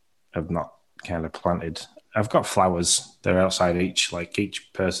I've not kind of planted. I've got flowers. They're outside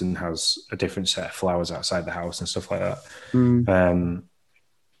each person has a different set of flowers outside the house and stuff like that.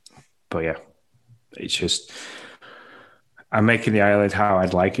 But yeah, it's just I'm making the island how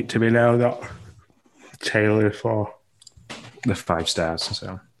I'd like it to be now, not tailored for the 5 stars.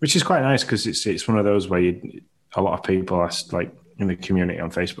 So, which is quite nice, because it's one of those where a lot of people like in the community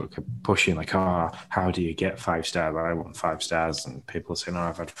on Facebook are pushing like, how do you get 5 stars? I want 5 stars, and people are saying,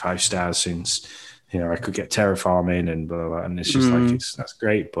 I've had 5 stars since I could get terraforming and blah, blah, blah. And it's just like that's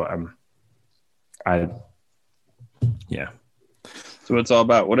great, but yeah. So it's all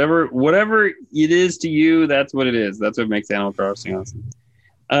about whatever it is to you. That's what it is. That's what makes Animal Crossing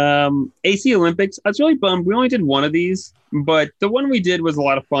awesome. AC Olympics. I was really bummed. We only did one of these, but the one we did was a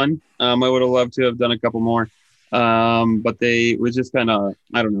lot of fun. I would have loved to have done a couple more. But it was just kind of,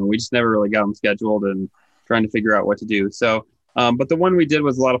 I don't know, we just never really got them scheduled and trying to figure out what to do. So, but the one we did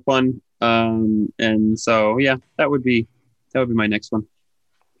was a lot of fun. And so, yeah, that would be my next one.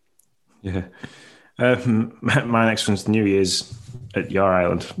 Yeah. My next one's New Year's at your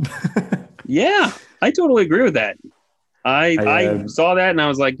island. Yeah, I totally agree with that. I saw that and I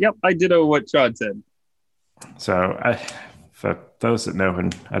was like, yep, I did what Chad said. So for those that know,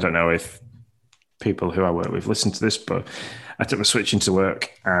 and I don't know if people who I work with listen to this, but I took my Switch into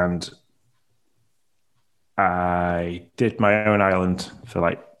work and I did my own island for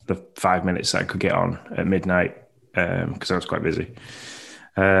like the 5 minutes that I could get on at midnight because I was quite busy.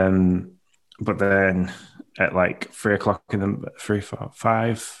 But then at like 3 o'clock in the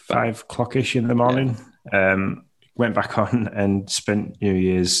 5 o'clock-ish in the morning, went back on and spent New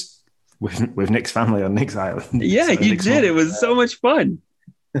Year's with Nick's family on Nick's island. Yeah, so you did. It was so much fun.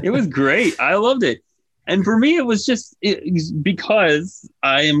 It was great. I loved it. And for me, it was just because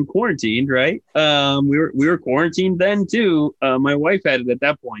I am quarantined, right? We were quarantined then too. My wife had it at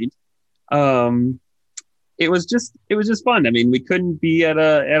that point. It was just fun. I mean, we couldn't be at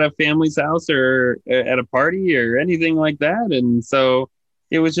a family's house or at a party or anything like that, and so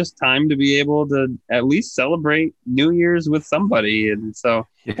it was just time to be able to at least celebrate New Year's with somebody. And so,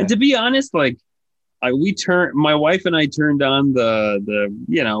 and to be honest, like my wife and I turned on the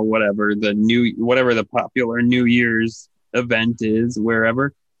whatever the popular New Year's event is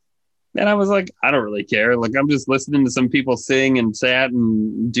wherever. And I was like, I don't really care. Like, I'm just listening to some people sing and chat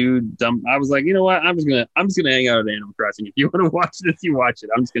and do dumb. I was like, you know what? I'm just gonna hang out at Animal Crossing. If you want to watch this, you watch it.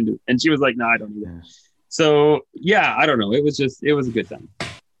 I'm just gonna do it. And she was like, no, I don't either. So yeah, I don't know. It was a good time.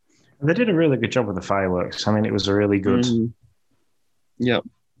 They did a really good job with the fireworks. I mean, it was a really good. Mm-hmm. Yep,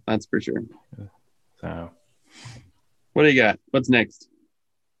 that's for sure. So, what do you got? What's next?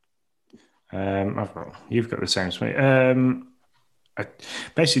 You've got the same as me.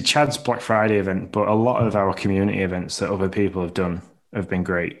 Basically, Chad's Black Friday event, but a lot of our community events that other people have done have been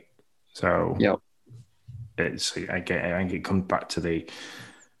great. So, yep, it comes back to the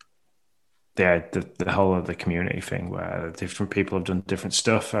whole of the community thing where different people have done different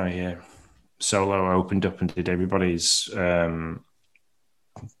stuff. Solo opened up and did everybody's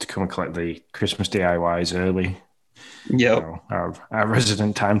to come and collect the Christmas DIYs early. Yeah, our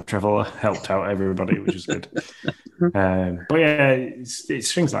resident time traveler helped out everybody, which is good. But yeah,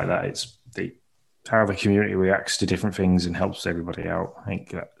 it's things like that. It's how the community reacts to different things and helps everybody out. I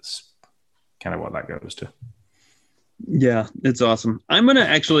think that's kind of what that goes to. Yeah, it's awesome. I'm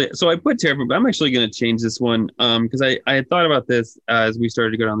gonna so I put Terraform, but I'm actually gonna change this one because I had thought about this as we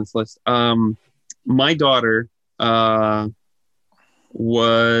started to go down this list. My daughter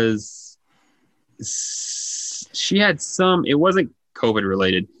she had it wasn't COVID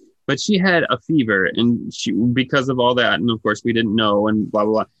related, but she had a fever, and because of all that, and of course we didn't know, and blah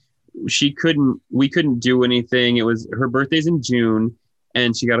blah blah. We couldn't do anything. It was her birthday's in June,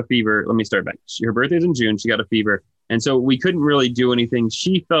 and she got a fever. Let me start back. Her birthday's in June. She got a fever. And so we couldn't really do anything.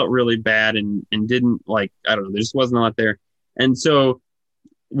 She felt really bad and didn't I don't know, there just wasn't a lot there. And so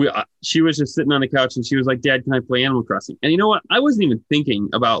she was just sitting on the couch and she was like, Dad, can I play Animal Crossing? And you know what? I wasn't even thinking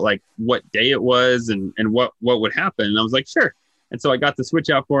about like what day it was and what would happen. And I was like, sure. And so I got the Switch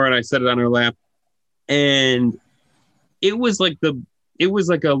out for her and I set it on her lap. And it was like a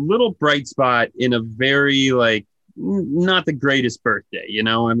little bright spot in a very not the greatest birthday,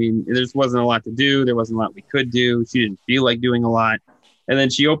 I mean, there wasn't a lot to do. There wasn't a lot we could do. She didn't feel like doing a lot. And then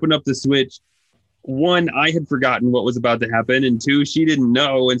she opened up the Switch. One, I had forgotten what was about to happen. And two, she didn't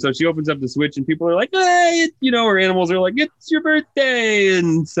know. And so she opens up the Switch and people are like, hey, her animals are like, it's your birthday.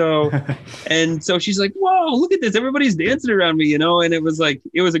 And so, she's like, whoa, look at this. Everybody's dancing around me, and it was a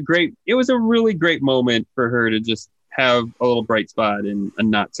really great moment for her to just have a little bright spot in a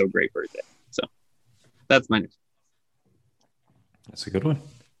not so great birthday. So that's my next. That's a good one.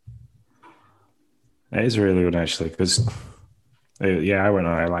 That is a really good, actually, because I went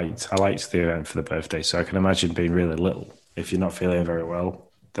on. I liked the event for the birthday, so I can imagine being really little if you're not feeling very well.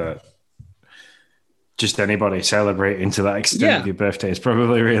 That just anybody celebrating to that extent of your birthday is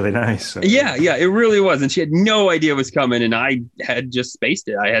probably really nice. So. Yeah, it really was, and she had no idea it was coming, and I had just spaced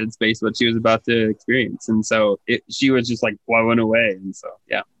it. I hadn't spaced what she was about to experience, and so she was just like blowing away, and so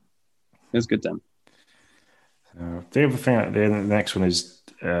it was a good time. The other thing, the next one is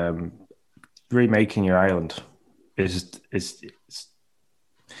remaking your island. It's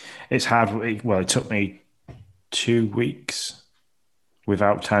hard. Well, it took me 2 wees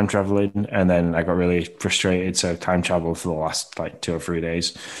without time traveling, and then I got really frustrated. So time travel for the last 2 or 3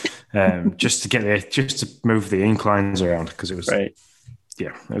 days, just to move the inclines around because it was right.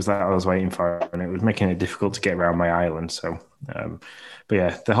 yeah, it was that I was waiting for, and it was making it difficult to get around my island. So, but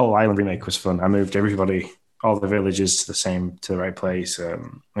yeah, the whole island remake was fun. I moved all the villages to the right place. I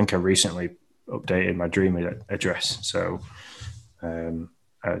think I recently updated my dream address, so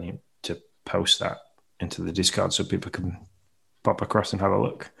I need to post that into the Discord so people can pop across and have a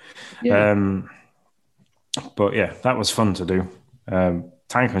look. Yeah. But yeah, that was fun to do.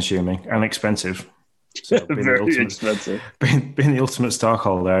 Time consuming and expensive. So Very expensive. Being the ultimate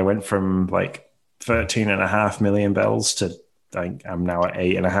stockholder, I went from like 13.5 million bells to I'm now at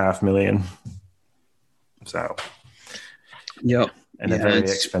 8.5 million. So, yep, and they're very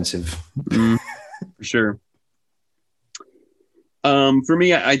expensive. For sure. For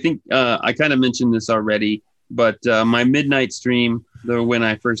me, I think I kind of mentioned this already, but my midnight stream, when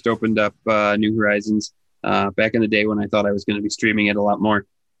I first opened up New Horizons, back in the day when I thought I was going to be streaming it a lot more,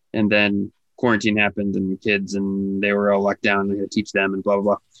 and then quarantine happened and kids and they were all locked down and I had to teach them and blah, blah,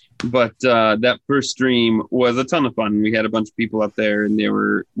 blah. But that first stream was a ton of fun. We had a bunch of people up there and we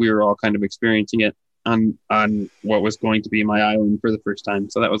were all kind of experiencing it on what was going to be my island for the first time.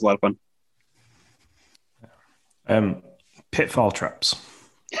 So that was a lot of fun. Pitfall traps.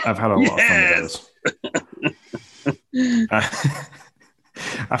 I've had a lot of fun with those.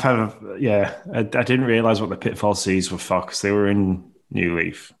 I've had, I didn't realize what the pitfall seas were for because they were in New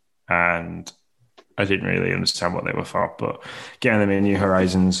Leaf and I didn't really understand what they were for, but getting them in New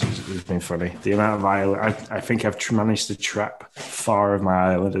Horizons has been funny. The amount of I think I've managed to trap 4 of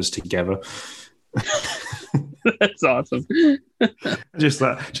my islanders together. That's awesome. just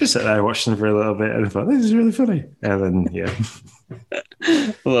sat there watching them for a little bit and I thought, this is really funny. And then, yeah.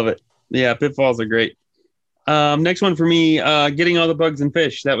 I love it. Yeah, pitfalls are great. Next one for me, getting all the bugs and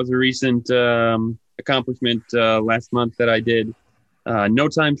fish. That was a recent accomplishment last month that I did. No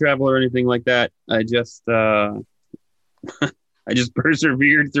time travel or anything like that. I just I just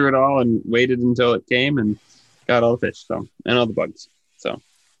persevered through it all and waited until it came and got all the fish, and all the bugs. So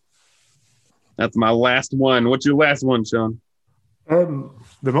that's my last one. What's your last one, Sean? The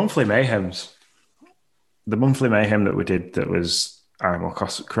monthly mayhem that we did that was Animal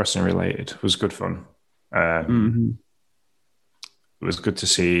Crossing related was good fun. It was good to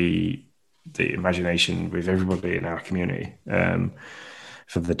see the imagination with everybody in our community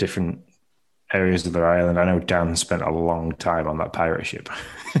for the different areas of their island. I know Dan spent a long time on that pirate ship.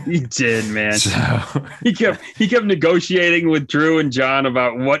 He did, man. So he kept negotiating with Drew and John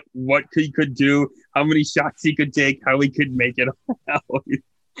about what he could do, how many shots he could take, how he could make it out.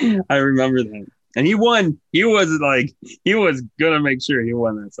 I remember that. And he won. He was gonna make sure he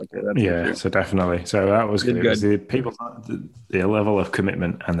won that sucker. Sure. So definitely. So that was good. It was the people, the level of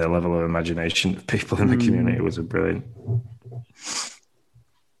commitment and the level of imagination of people in the community was brilliant.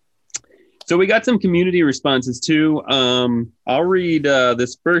 So we got some community responses too. I'll read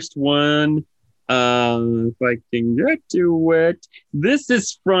this first one if I can get to it. This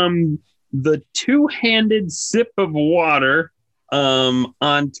is from the Two-Handed Sip of Water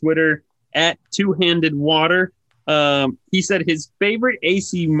on Twitter. At Two-Handed Water. He said his favorite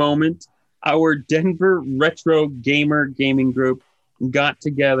AC moment, our Denver Retro Gamer gaming group got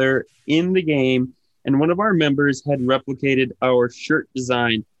together in the game, and one of our members had replicated our shirt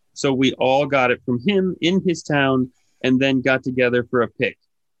design. So we all got it from him in his town and then got together for a pic.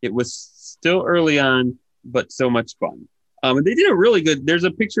 It was still early on, but so much fun. And they did a really good, there's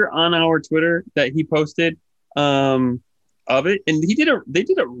a picture on our Twitter that he posted. Of it, and they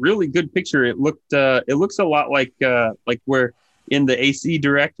did a really good picture. It looks a lot like where in the AC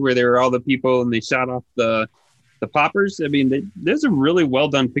Direct where there were all the people and they shot off the poppers. I mean, there's a really well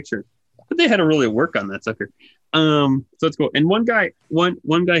done picture, but they had to really work on that sucker. So it's cool. And one guy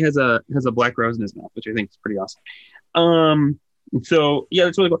has a black rose in his mouth, which I think is pretty awesome. So yeah,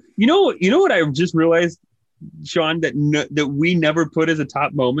 that's really cool. You know what I just realized, Sean, that we never put as a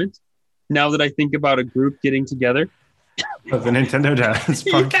top moment. Now that I think about a group getting together. Of the Nintendo Dads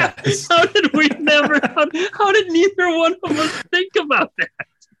podcast. Yeah. How did neither one of us think about that?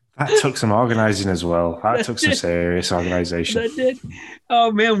 That took some organizing as well. That took some serious organization. That did.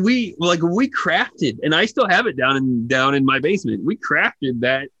 Oh man, we crafted, and I still have it down in my basement. We crafted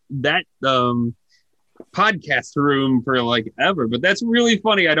that podcast room for like ever, but that's really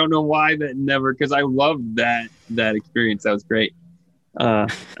funny. I don't know why that never, because I loved that experience. That was great. No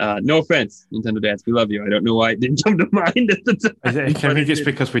offense, Nintendo Dads, we love you. I don't know why it didn't come to mind at the time. I think it's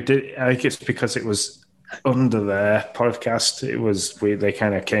because we did. I think it's because it was under their podcast. They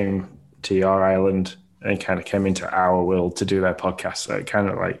kind of came to your island and kind of came into our world to do their podcast. So it kind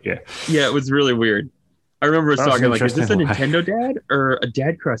of yeah, it was really weird. I remember us talking like, is this a Nintendo Dad or a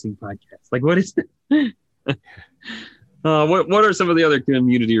Dad Crossing podcast? Like, what is it? What are some of the other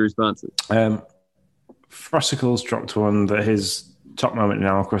community responses? Frosticles dropped one that his top moment in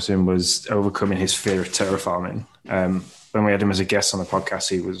Animal Crossing was overcoming his fear of terraforming. When we had him as a guest on the podcast,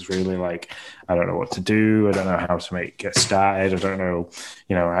 he was really like, I don't know what to do. I don't know how to get started. I don't know,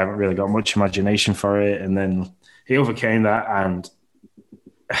 I haven't really got much imagination for it. And then he overcame that. And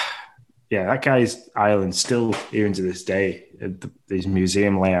yeah, that guy's island still, even to this day, his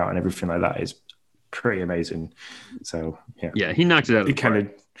museum layout and everything like that is pretty amazing. So yeah. Yeah, he knocked it out of the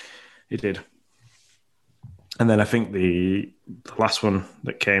park. He did. And then I think the last one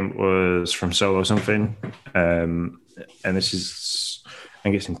that came was from Solo Something. And this is, I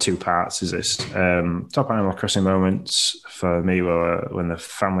think it's in two parts, is this. Top Animal Crossing moments for me were when the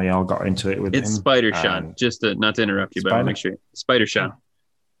family all got into it with him. It's Spider-Shot, just not to interrupt you, but I'll make sure. Spider-Shot.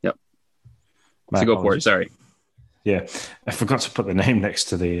 Yep. So go for it, sorry. Yeah, I forgot to put the name next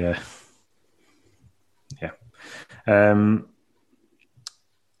to the...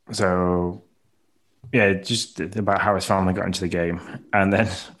 So... Yeah, just about how his family got into the game. And then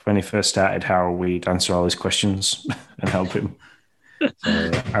when he first started, how we'd answer all his questions and help him.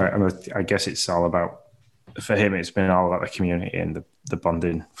 So I guess it's all about, for him, it's been all about the community and the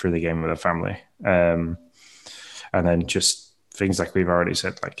bonding through the game with the family. And then just things like we've already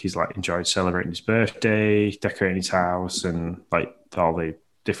said, like he's like enjoyed celebrating his birthday, decorating his house, and like all the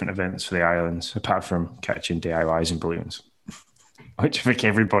different events for the islands, apart from catching DIYs and balloons. Which I think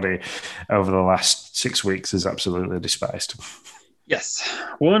everybody over the last 6 weeks has absolutely despised. Yes,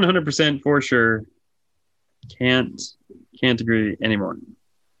 100% for sure. Can't agree anymore.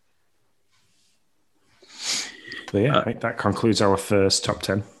 But yeah, I think that concludes our first top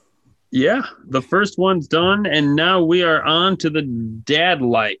 10. Yeah, the first one's done, and now we are on to the dad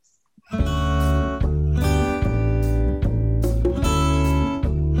life.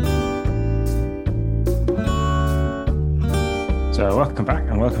 So welcome back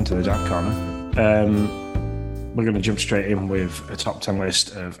and welcome to the Dad Corner. We're going to jump straight in with a top 10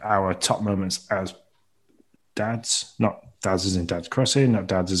 list of our top moments as dads. Not dads as in Dad's Crossing, not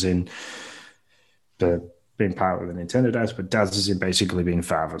dads as in being part of the Nintendo dads, but dads as in basically being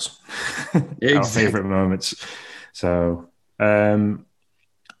fathers. Exactly. Our favourite moments. So,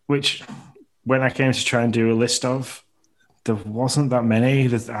 which when I came to try and do a list of, there wasn't that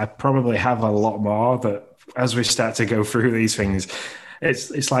many. I probably have a lot more, but as we start to go through these things,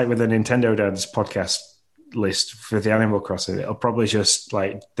 it's like with the Nintendo Dads podcast list for the Animal Crossing, it'll probably just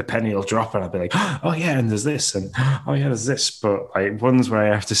like the penny will drop and I'll be like, oh yeah, and there's this, and oh yeah, there's this. But like ones where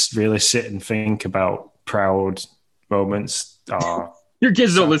I have to really sit and think about proud moments. Your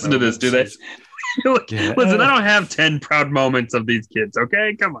kids don't listen to this, do they? Yeah. Listen, I don't have 10 proud moments of these kids,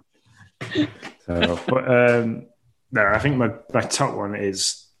 okay? Come on. So, but no, I think my top one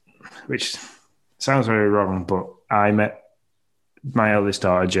is, which sounds very wrong, but I met my eldest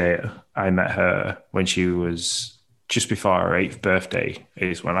daughter, Jaya. I met her when she was just before her 8th birthday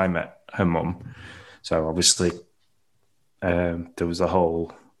is when I met her mum. So obviously there was the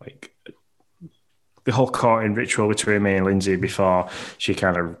whole courting ritual between me and Lindsay before she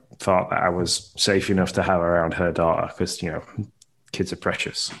kind of thought that I was safe enough to have around her daughter because, kids are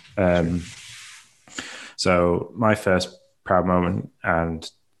precious. So my first proud moment and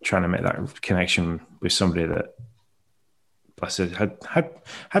trying to make that connection with somebody that, bless her,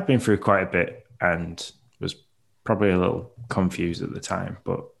 had been through quite a bit and was probably a little confused at the time,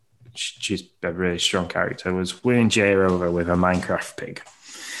 but she's a really strong character, was winning Jay over with a Minecraft pig.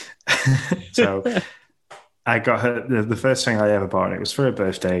 So I got her, the first thing I ever bought, and it was for her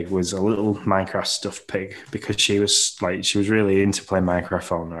birthday, was a little Minecraft stuffed pig because she was really into playing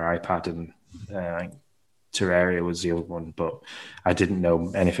Minecraft on her iPad, and Terraria was the other one, but I didn't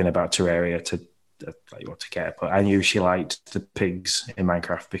know anything about Terraria to what to get. But I knew she liked the pigs in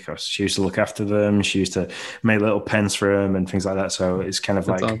Minecraft because she used to look after them. She used to make little pens for them and things like that. So it's kind of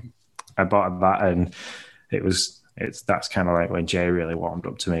that's like awesome. I bought that, and that's kind of like when Jay really warmed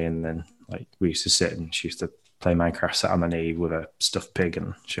up to me. And then like we used to sit and she used to play Minecraft, sat on my knee with a stuffed pig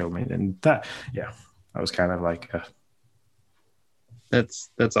and show me. And that was kind of like that's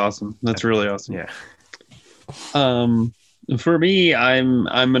awesome. That's really awesome. Yeah. For me, I'm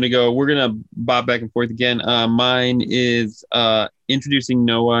gonna go. We're gonna bob back and forth again. Mine is introducing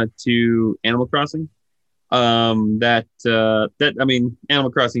Noah to Animal Crossing. I mean,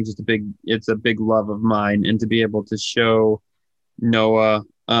 Animal Crossing is just it's a big love of mine, and to be able to show Noah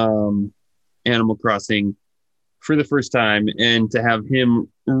Animal Crossing for the first time and to have him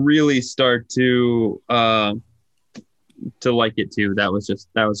really start to like it too. That was just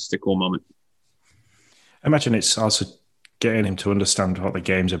a cool moment. I imagine it's also getting him to understand what the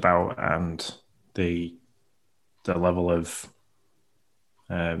game's about and the the level of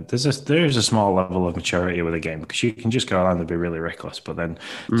there's a small level of maturity with a game, because you can just go around and be really reckless, but then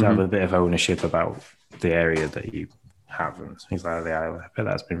to have a bit of ownership about the area that you have and things like the island. But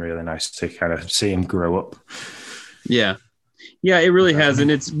that's been really nice to kind of see him grow up. Yeah, it really has, and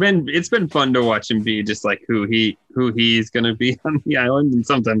it's been fun to watch him be just like who he's gonna be on the island. And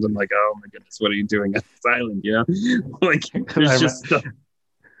sometimes I'm like, oh my goodness, what are you doing on this island? You know, like there's just stuff.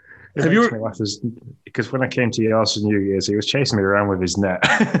 Have you ever? Because when I came to yours for New Year's, he was chasing me around with his net.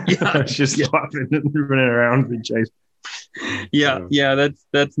 I was just laughing and running around being chased.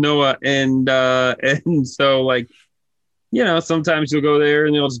 That's Noah, and so like, you know, sometimes you'll go there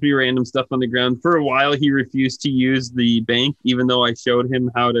and there'll just be random stuff on the ground. For a while, he refused to use the bank, even though I showed him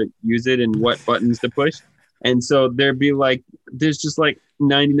how to use it and what buttons to push. And so there's just like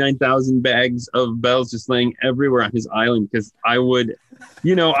 99,000 bags of bells just laying everywhere on his island, because I would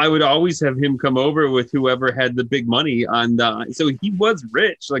always have him come over with whoever had the big money on so he was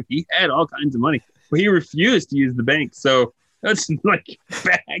rich, like he had all kinds of money, but he refused to use the bank. So that's like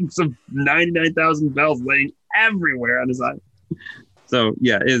bags of 99,000 bells laying everywhere on his island. So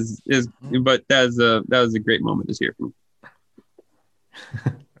yeah, but that was a great moment to hear from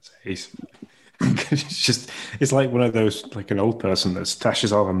him. It's like one of those, like an old person that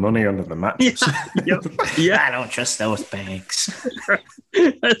stashes all the money under the mattress. Yeah. I don't trust those banks.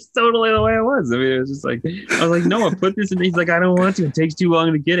 That's totally the way it was. I mean, it was just like, I was like, Noah, put this in. He's like, I don't want to. It takes too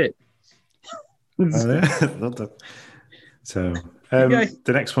long to get it. So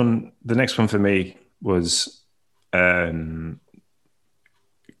the next one for me was, because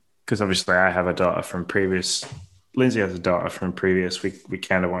obviously I have a daughter from previous. Lindsay has a daughter from previous. We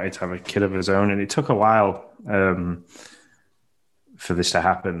kind of wanted to have a kid of his own, and it took a while for this to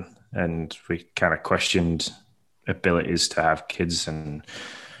happen. And we kind of questioned abilities to have kids and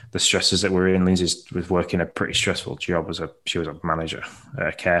the stresses that we're in. Lindsay was working a pretty stressful job she was a manager at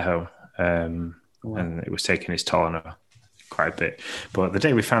a care home, and it was taking its toll on her quite a bit. But the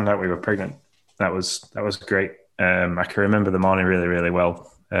day we found out we were pregnant, that was great. I can remember the morning really, really well.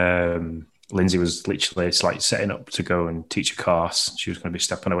 Lindsay was literally like setting up to go and teach a course. She was going to be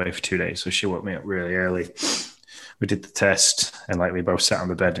stepping away for 2 days, so she woke me up really early. We did the test, and like we both sat on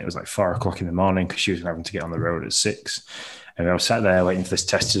the bed, and it was like 4 o'clock in the morning because she was having to get on the road at 6. And we all sat there waiting for this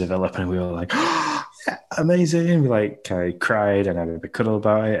test to develop, and we were like, oh, yeah, amazing. We like cried and had a big cuddle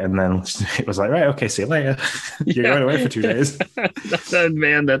about it, and then it was like, right, okay, see you later. You're going away for 2 days.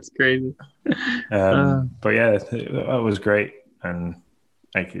 Man, that's crazy. But yeah, that was great, and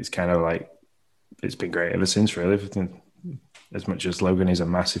like it's kind of like it's been great ever since, really. As much as Logan is a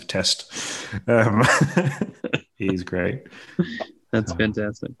massive test, he's great. That's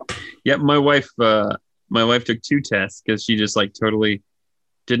fantastic. Yeah, my wife took 2 tests because she just like totally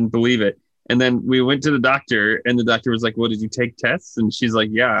didn't believe it. And then we went to the doctor, and the doctor was like, well, did you take tests? And she's like,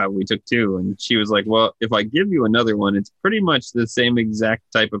 yeah, we took 2. And she was like, well, if I give you another one, it's pretty much the same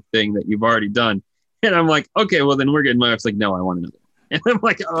exact type of thing that you've already done. And I'm like, okay, well, then we're good. My wife's like, no, I want another. And I'm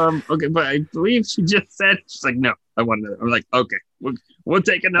like, okay, but I believe she just said, she's like, no, I want another. I'm like, okay, we'll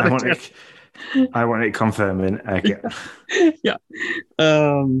take another test. I want it confirming again. Yeah.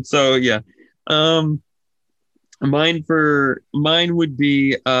 So yeah. Mine would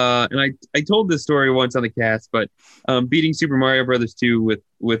be, and I told this story once on the cast, but beating Super Mario Brothers 2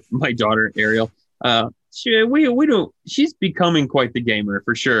 with my daughter Ariel. She's becoming quite the gamer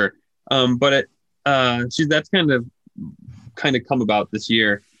for sure. But that's kind of come about this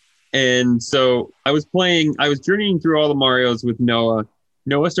year. And so I was journeying through all the Marios with Noah.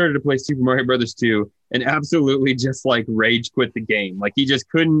 Noah started to play Super Mario Brothers 2 and absolutely just like rage quit the game. Like he just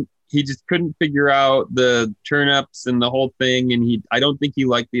couldn't figure out the turn-ups and the whole thing. And I don't think he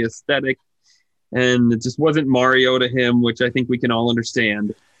liked the aesthetic, and it just wasn't Mario to him, which I think we can all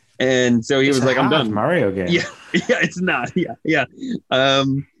understand. And so he was like, I'm done. Mario game. Yeah, it's not. Yeah.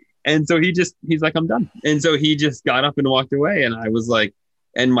 And so he's like, I'm done. And so he just got up and walked away. And I was like,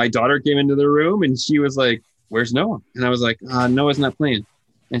 and my daughter came into the room and she was like, where's Noah? And I was like, Noah's not playing.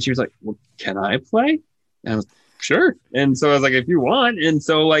 And she was like, well, can I play? And I was sure. And so I was like, if you want. And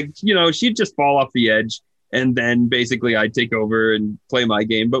so like, she'd just fall off the edge. And then basically I'd take over and play my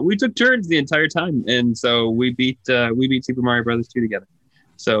game. But we took turns the entire time. And so we beat Super Mario Brothers 2 together.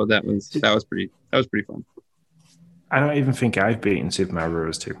 So that was pretty fun. I don't even think I've beaten Super Mario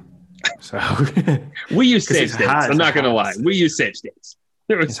Bros. 2. So we use save states. I'm not going to lie. We use save states.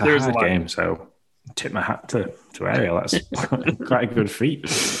 It's a hard game, so tip my hat to Ariel. That's quite a good feat.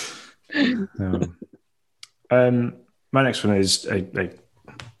 My next one is I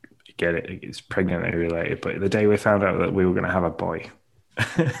get it. It's pregnancy related, but the day we found out that we were going to have a boy,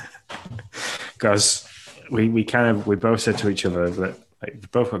 because we both said to each other that like, we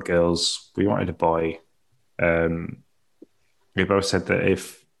both got girls. We wanted a boy. We both said that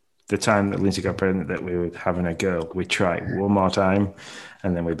if the time that Lindsay got pregnant that we were having a girl, we'd try it one more time,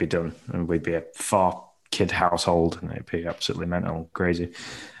 and then we'd be done, and we'd be a 4-kid household, and it'd be absolutely mental, crazy.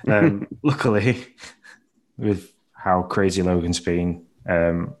 Luckily, with how crazy Logan's been,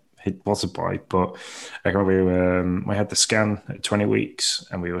 it was a boy. But I remember we had the scan at 20 weeks,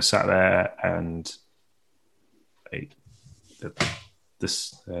 and we were sat there, and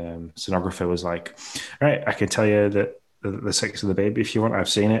this sonographer was like, "All right, I can tell you that the sex of the baby if you want. I've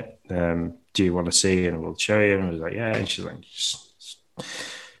seen it. Do you want to see?" And we'll show you. And I was like, "Yeah." And she's like, "Just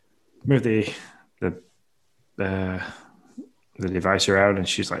move the device around." And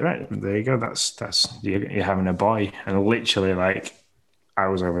she's like, "Right, there you go. That's you're having a boy." And literally, like, I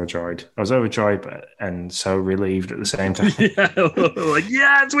was overjoyed. But and so relieved at the same time. Yeah, like,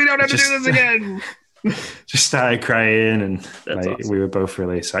 yes, we don't have to do this again. Just started crying, and like, awesome. We were both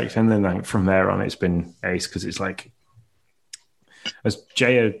really excited. And then like, from there on, it's been ace because it's like, as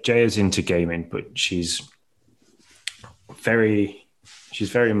Jaya's into gaming, but she's very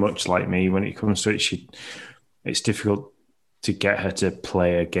much like me when it comes to it. It's difficult to get her to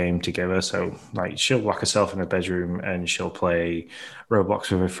play a game together. So like, she'll lock herself in her bedroom and she'll play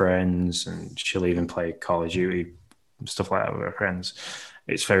Roblox with her friends, and she'll even play Call of Duty, stuff like that with her friends.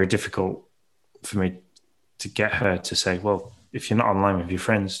 It's very difficult for me to get her to say, well, if you're not online with your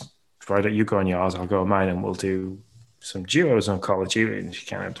friends, why don't you go on yours, I'll go on mine, and we'll do some duos on Call of Duty. And she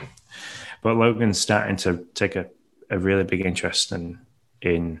kind of, but Logan's starting to take a really big interest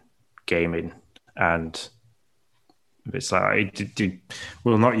in gaming, and it's like,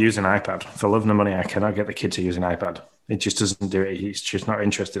 we'll not use an iPad. For love nor money, I cannot get the kid to use an iPad. It just doesn't do it. He's just not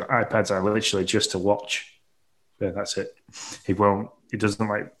interested. iPads are literally just to watch. Yeah, that's it. He doesn't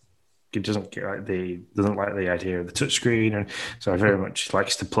like the idea of the touchscreen, and so very much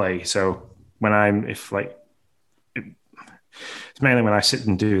likes to play. So it's mainly when I sit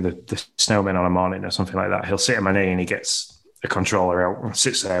and do the snowman on a morning or something like that, he'll sit on my knee and he gets a controller out and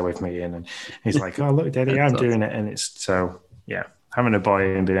sits there with me, and he's like, "Oh, look, Daddy, I'm doing it." And it's so, yeah, having a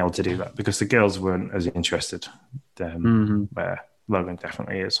boy and being able to do that, because the girls weren't as interested, where Logan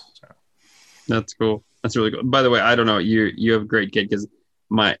definitely is. So that's cool. That's really cool. By the way, I don't know, you have a great kid, because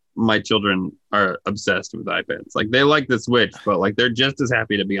my children are obsessed with iPads. Like, they like the Switch, but like, they're just as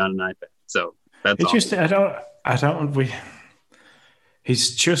happy to be on an iPad. So that's awesome.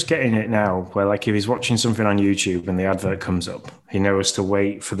 He's just getting it now, where like, if he's watching something on YouTube and the advert comes up, he knows to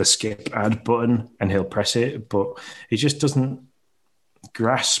wait for the skip ad button and he'll press it, but he just doesn't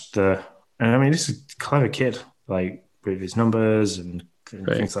grasp and I mean, this is a clever kid, like, with his numbers and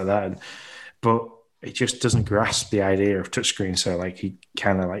things like that, but he just doesn't grasp the idea of touchscreen. So like, he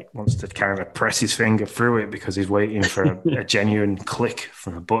kind of like wants to kind of press his finger through it because he's waiting for a genuine click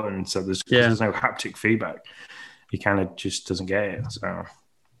from a button. So there's no haptic feedback. He kind of just doesn't get it. So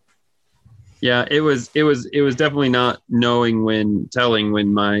yeah, it was definitely not knowing when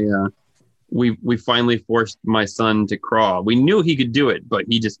my we finally forced my son to crawl. We knew he could do it, but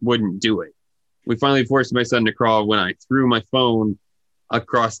he just wouldn't do it. We finally forced my son to crawl when I threw my phone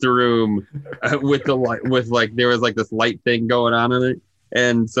across the room with the light, there was like this light thing going on in it,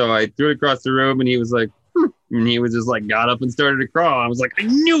 and so I threw it across the room, and he was like, and he was just like, got up and started to crawl. I was like, I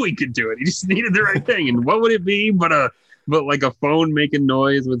knew he could do it. He just needed the right thing. And what would it be but like a phone making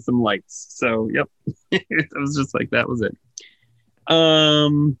noise with some lights? So yep, it was just like, that was it.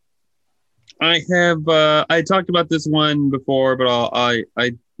 I talked about this one before, but I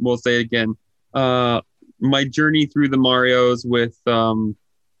will say it again. My journey through the Marios with the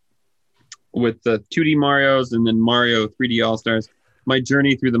 2D Marios and then Mario 3D All-Stars. My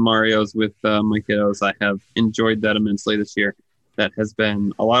journey through the Marios with my kiddos, I have enjoyed that immensely this year. That has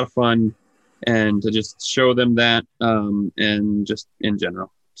been a lot of fun, and to just show them that, and just in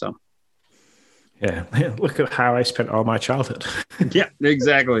general. So, yeah, look at how I spent all my childhood. Yeah,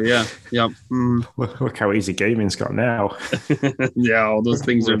 exactly. Yeah, yeah. Look how easy gaming's got now. Yeah, all those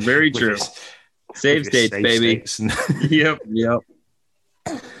things are very true. Save states, baby. Yep.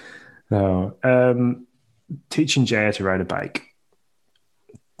 No, teaching Jaya to ride a bike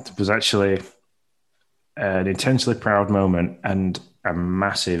was actually an intensely proud moment and a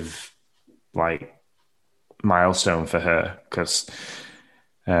massive like milestone for her, because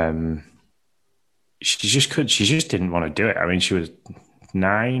she just didn't want to do it. I mean, she was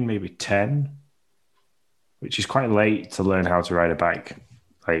 9, maybe 10, which is quite late to learn how to ride a bike.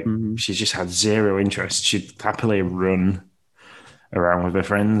 Like, she just had zero interest. She'd happily run around with her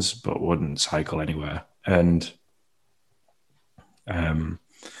friends, but wouldn't cycle anywhere. And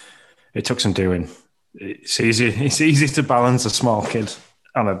it took some doing. It's easy. It's easy to balance a small kid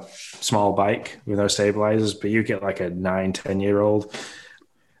on a small bike with no stabilizers, but you get like a 9-10-year-old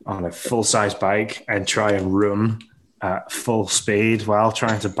on a full-size bike and try and run at full speed while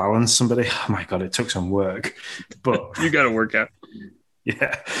trying to balance somebody. Oh my God, it took some work. But you got to work out.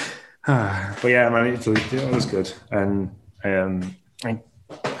 Yeah. But yeah, man, it was good. And her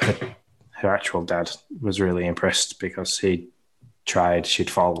actual dad was really impressed because she'd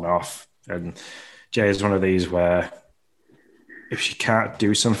fallen off. And Jay is one of these where if she can't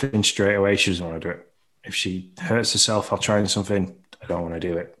do something straight away, she doesn't want to do it. If she hurts herself while trying something, I don't want to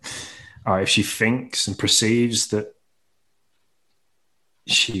do it. Or if she thinks and perceives that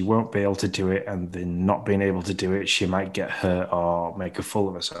she won't be able to do it and then not being able to do it, she might get hurt or make a fool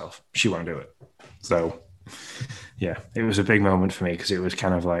of herself. She won't do it. So, yeah, it was a big moment for me because it was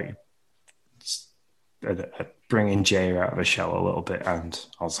kind of like bringing Jay out of the shell a little bit and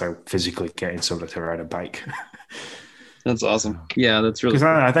also physically getting somebody to ride a bike. That's awesome. Yeah, that's really because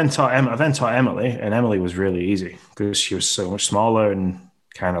I then taught Emily, and Emily was really easy because she was so much smaller and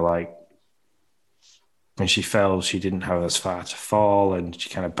kind of like when she fell, she didn't have as far to fall and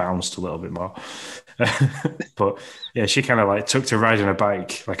she kind of bounced a little bit more. But yeah, she kind of like took to riding a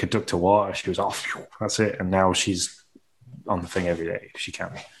bike like a duck to water. She was off. That's it. And now she's on the thing every day if she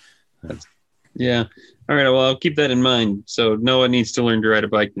can. Yeah. All right. Well, I'll keep that in mind. So Noah needs to learn to ride a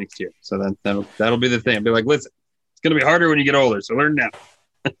bike next year. So that'll be the thing. I'll be like, listen, it's going to be harder when you get older. So learn now.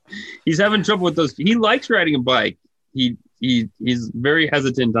 He's having trouble with those. He likes riding a bike. He's very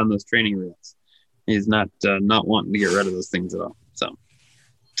hesitant on those training wheels. He's not wanting to get rid of those things at all. So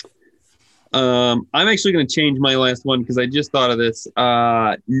I'm actually going to change my last one because I just thought of this.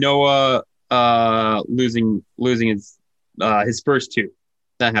 Noah losing his first tooth.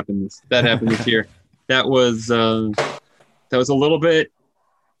 That happened this year. That was a little bit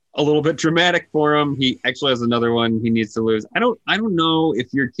dramatic for him. He actually has another one he needs to lose. I don't know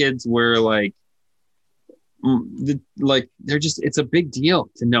if your kids were like they're just, it's a big deal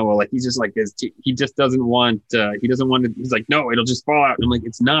to Noah. Like he's just like this. He just doesn't want to. He's like, no, it'll just fall out. And I'm like,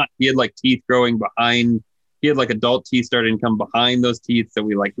 it's not. He had like teeth growing behind. He had like adult teeth starting to come behind those teeth. So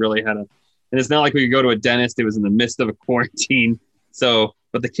we like really had and it's not like we could go to a dentist. It was in the midst of a quarantine. So,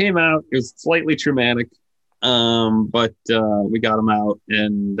 but they came out. It was slightly traumatic. But we got them out,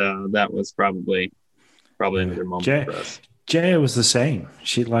 and that was probably another moment for us. Jaya was the same.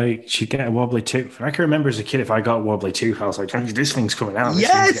 She'd get a wobbly tooth. I can remember as a kid, if I got a wobbly tooth, I was like, this thing's coming out.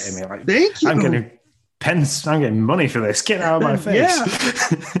 Yes, getting me. Like, thank you. I'm getting money for this. Get out of my face. Yeah.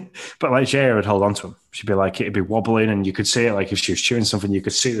 But like Jaya would hold on to him. She'd be like, it'd be wobbling, and you could see it. Like if she was chewing something, you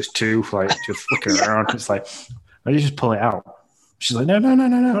could see this tooth like just flicking around. It's like, why don't you just pull it out? She's like,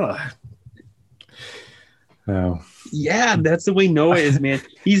 no. Oh. Yeah, that's the way Noah is, man.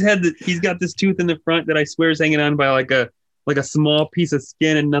 He's got this tooth in the front that I swear is hanging on by like a small piece of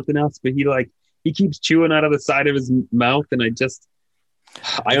skin and nothing else. But he keeps chewing out of the side of his mouth, and I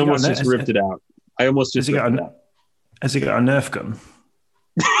almost just ripped it out. Has he got a Nerf gun?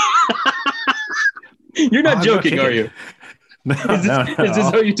 You're not joking, are you? No, is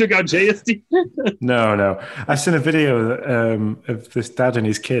this how you took out JSD? No. I seen a video of this dad and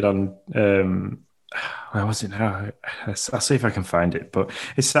his kid on. Where was it now? I'll see if I can find it. But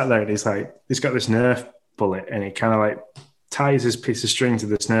he's sat there and he's got this Nerf bullet, and he kind of like ties his piece of string to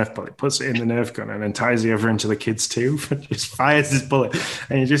this Nerf bullet, puts it in the Nerf gun, and then ties the other into the kid's tooth, and just fires this bullet,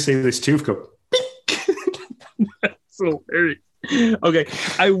 and you just see this tooth go. That's hilarious. Okay,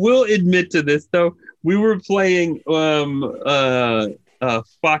 I will admit to this though. We were playing Fox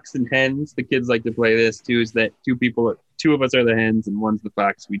and Hens. The kids like to play this too. Is that two of us are the hens and one's the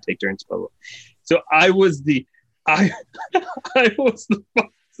fox. We take turns to follow. So I was the fox,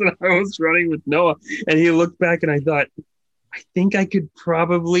 and I was running with Noah, and he looked back, and I thought, I think I could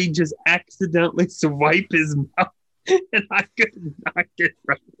probably just accidentally swipe his mouth, and I could knock it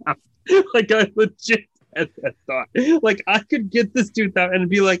right out. Like I legit had that thought. Like I could get this tooth out and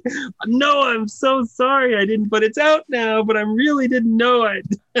be like, no, I'm so sorry, I didn't, but it's out now. But I really didn't know it.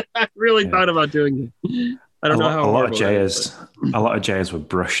 I really thought about doing it. I don't know how a lot of J's were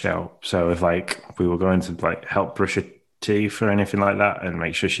brushed out. So if like we were going to like help brush her teeth or anything like that and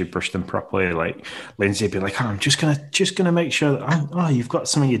make sure she brushed them properly, like Lindsay would be like, I'm just gonna make sure that you've got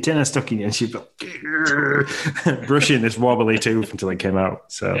some of your dinner stuck in you, and she'd be like, brushing this wobbly tooth until it came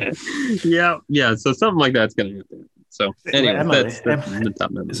out. So yeah. So something like that's gonna happen. So anyway, that's the top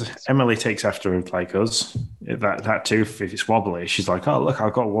memory. Emily takes after like us. That tooth, if it's wobbly, she's like, oh look,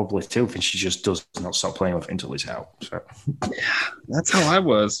 I've got a wobbly tooth, and she just does not stop playing with it until it's out. So yeah, that's how I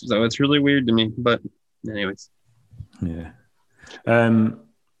was. So it's really weird to me. But anyways. Yeah.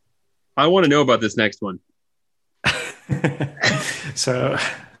 I want to know about this next one. so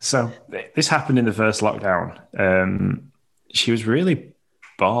this happened in the first lockdown. She was really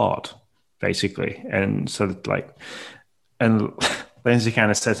bored, basically, and so and Lindsay kind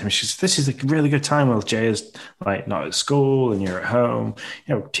of said to me, "She says, this is a really good time while Jay is like not at school and you're at home.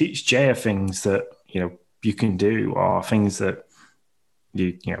 Teach Jay things that you can do, or things that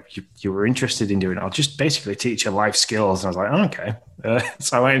you were interested in doing. I'll just basically teach her life skills." And I was like, "Okay."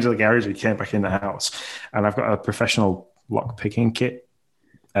 So I went into the garage. We came back in the house, and I've got a professional lock picking kit,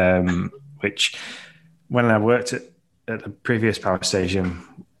 which when I worked at the previous power station,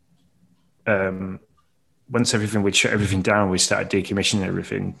 once we'd shut everything down, we started decommissioning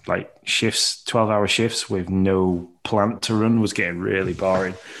everything. Like 12-hour shifts with no plant to run was getting really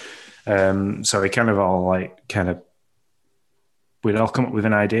boring. So we we'd all come up with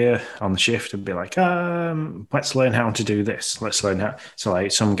an idea on the shift and be like, let's learn how to do this. Let's learn how. So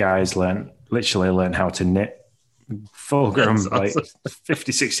like some guys literally learn how to knit. Full-grown, awesome.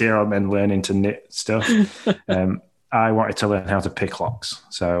 50, 60-year-old men learning to knit stuff. I wanted to learn how to pick locks.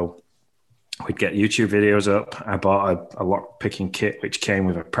 So we'd get YouTube videos up. I bought a lock picking kit, which came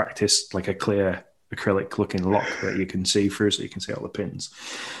with a practice, like a clear acrylic looking lock that you can see through, so you can see all the pins.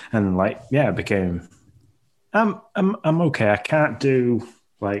 And it became, I'm okay. I can't do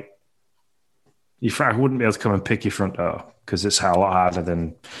I wouldn't be able to come and pick your front door because it's a lot harder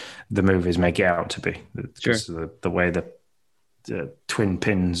than the movies make it out to be. Because of the way the twin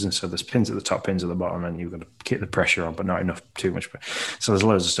pins, and so there's pins at the top, pins at the bottom, and you've got to keep the pressure on, but not enough, too much. So there's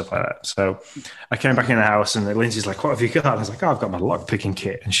loads of stuff like that. So I came back in the house, and Lindsay's like, "What have you got?" And I was like, "Oh, I've got my lock picking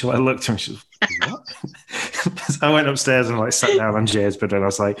kit." And she looked at me, and she was, "What?" So I went upstairs and sat down on Jay's bed, and I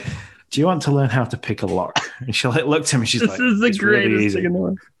was like, "Do you want to learn how to pick a lock?" And she looked at me, she's like, "This is the greatest thing in the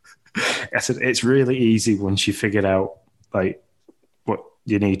world." I said, "It's really easy once you figured out what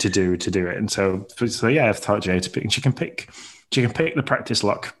you need to do it." And so yeah, I've taught Jay to pick, and she can pick the practice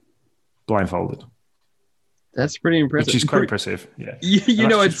lock blindfolded. That's pretty impressive. Which is quite impressive. Yeah.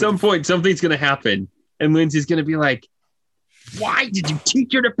 At some point something's going to happen, and Lindsay's going to be like, "Why did you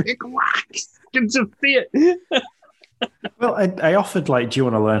teach her to pick locks? I can just see it." Well, I offered do you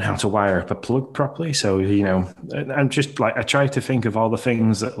want to learn how to wire up a plug properly? So I'm just I try to think of all the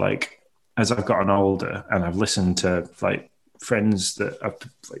things that as I've gotten older, and I've listened to friends that are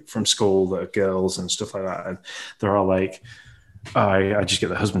from school that are girls and stuff like that, and they're all like, I just get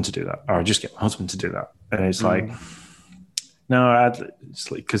the husband to do that, or I just get my husband to do that. And it's no, it's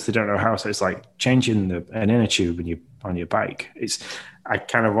because they don't know how. So it's like changing an inner tube on your bike. I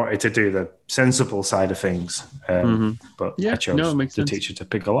kind of wanted to do the sensible side of things, but I chose to teach her to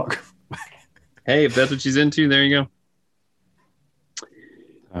pick a lock. Hey, if that's what she's into, there you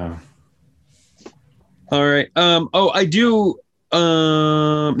go. All right. I do.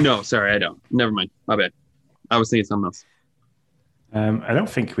 No, sorry, I don't. Never mind. My bad. I was thinking something else. I don't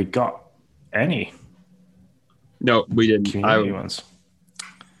think we got any. No, we didn't. Community ones.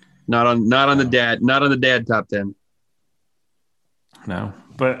 Not on the dad top 10. No,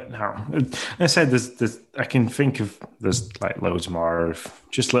 but no. I said there's I can think of there's loads more of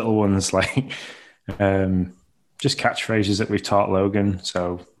just little ones just catchphrases that we've taught Logan.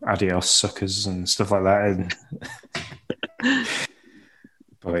 So adios suckers and stuff like that.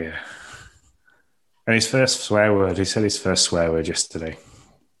 But yeah. And his first swear word, he said his first swear word yesterday.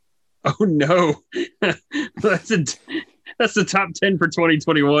 Oh no. That's the top 10 for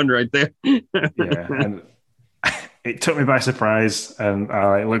 2021 right there. Yeah. And it took me by surprise. And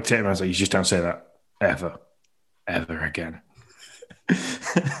I looked at him and I was like, "You just don't say that ever again."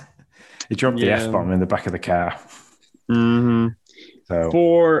 He dropped the F-bomb in the back of the car. Mm-hmm. So,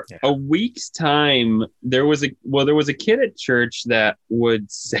 for a week's time, there was a kid at church that would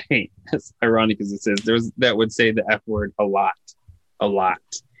say, as ironic as it is, that would say the F word a lot.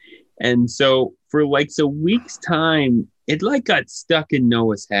 And so for a week's time, it got stuck in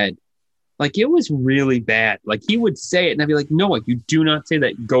Noah's head. It was really bad. He would say it and I'd be like, "Noah, you do not say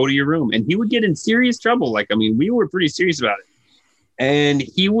that. Go to your room." And he would get in serious trouble. We were pretty serious about it. And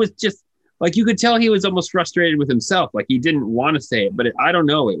he was just you could tell he was almost frustrated with himself. He didn't want to say it, but I don't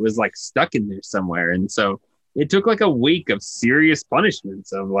know. It was stuck in there somewhere. And so it took a week of serious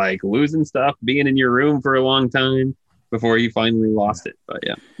punishments of losing stuff, being in your room for a long time before he finally lost it. But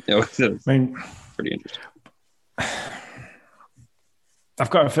yeah, it was pretty interesting.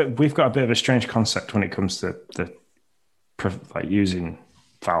 We've got a bit of a strange concept when it comes to the using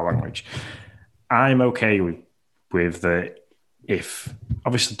foul language. I'm okay with the if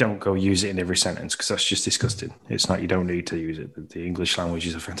obviously don't go use it in every sentence because that's just disgusting. It's not, you don't need to use it. The English language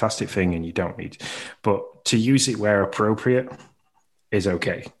is a fantastic thing and you don't need, but to use it where appropriate is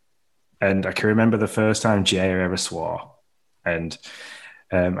okay. And I can remember the first time Jay ever swore. And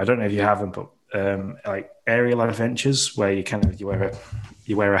I don't know if you haven't, but like aerial adventures where you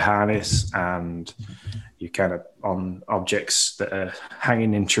wear a harness and you kind of on objects that are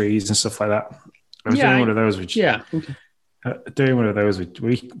hanging in trees and stuff like that. I was doing one of those. Doing one of those.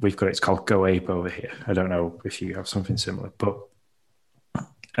 We've got it's called Go Ape over here. I don't know if you have something similar, but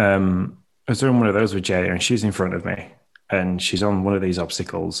I was doing one of those with Jay, and she's in front of me, and she's on one of these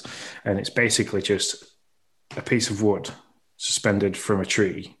obstacles, and it's basically just a piece of wood suspended from a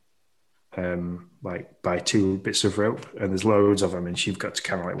tree, like by two bits of rope, and there's loads of them, and she's got to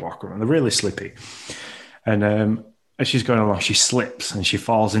kind of like walk around. They're really slippy, and as she's going along, she slips and she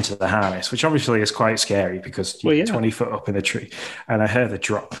falls into the harness, which obviously is quite scary because you're 20 foot up in the tree. And I heard her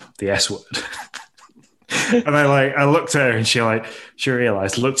drop the S word. And I looked at her and she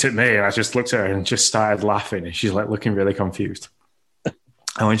realized, looked at me, and I just looked at her and just started laughing. And she's like looking really confused.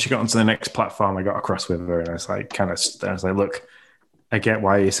 And when she got onto the next platform, I got across with her and I was like, look, I get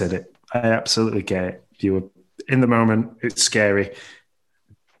why you said it. I absolutely get it. You were in the moment. It's scary.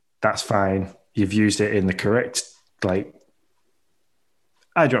 That's fine. You've used it in the correct, like,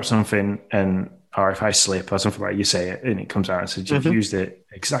 I drop something or if I slip or something like you say it and it comes out and says you've used it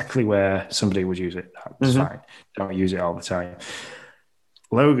exactly where somebody would use it. That's fine. Don't use it all the time.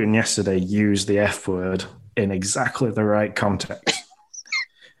 Logan yesterday used the F word in exactly the right context.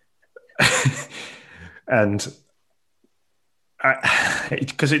 And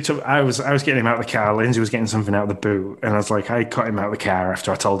because I was getting him out of the car. Lindsay was getting something out of the boot, and I was like, I cut him out of the car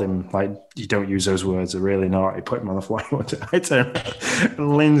after I told him, like, you don't use those words. They're really naughty. Put him on the floor. I turned,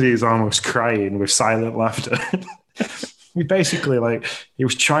 and Lindsay is almost crying with silent laughter. He basically, like, he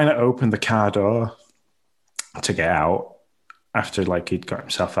was trying to open the car door to get out after, like, he'd got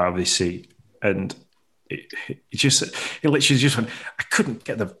himself out of his seat, and it literally just went, I couldn't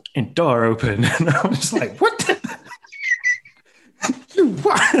get the door open, and I was just like, what?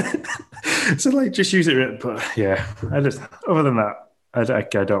 What? So like just use it, but yeah, other than that, I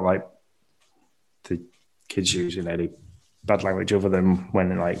don't like the kids using any bad language other than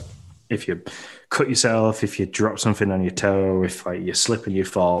when, like, if you cut yourself, if you drop something on your toe, if like you slip and you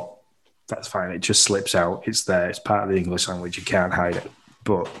fall, that's fine. It just slips out. It's there. It's part of the English language. You can't hide it.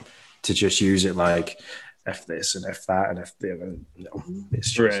 But to just use it like F this and F that and F the other, no,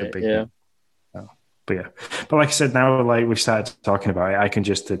 it's just a big thing. But yeah, but like I said, now like we started talking about it, I can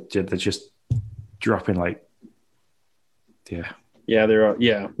just they're just dropping like, that's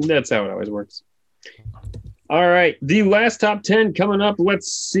how it always works. All right, the last top 10 coming up.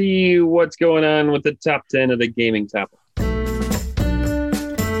 Let's see what's going on with the top 10 of the gaming topic.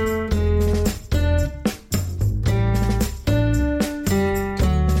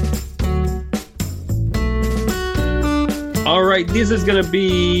 All right, this is going to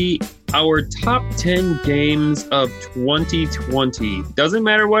be our top 10 games of 2020. Doesn't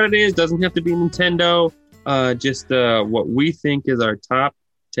matter what it is. Doesn't have to be Nintendo. Just what we think is our top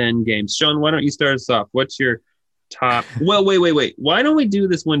 10 games. Sean, why don't you start us off? What's your top? Well, wait. Why don't we do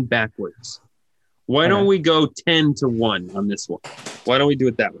this one backwards? Why don't we go 10 to 1 on this one? Why don't we do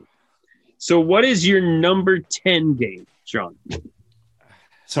it that way? So what is your number 10 game, Sean?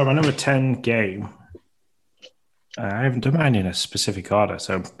 So my number 10 game, I haven't done mine in a specific order.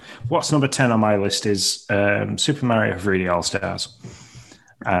 So what's number 10 on my list is Super Mario 3D All-Stars.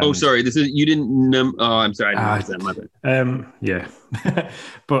 Sorry. This is, you didn't, I'm sorry. I didn't that. Yeah.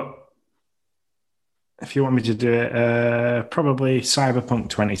 But if you want me to do it, probably Cyberpunk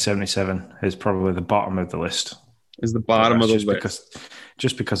 2077 is probably the bottom of the list. Is the bottom of the list.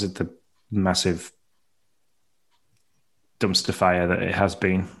 Just because of the massive dumpster fire that it has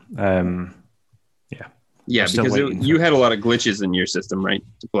been. Yeah, because you had a lot of glitches in your system, right,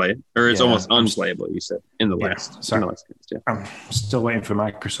 to play it? Or it's almost unplayable, you said, in the last. So I'm still waiting for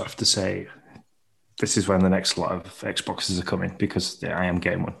Microsoft to say this is when the next lot of Xboxes are coming, because I am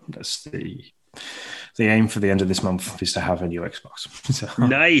getting one. That's the aim for the end of this month is to have a new Xbox. So,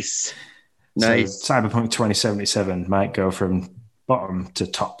 nice. So Cyberpunk 2077 might go from bottom to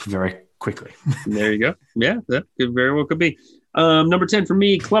top very quickly. There you go. Yeah, that very well could be. Number 10 for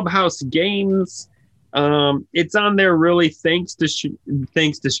me, Clubhouse Games. It's on there really thanks to Sean,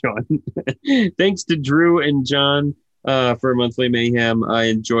 thanks to Drew and John for Monthly Mayhem. I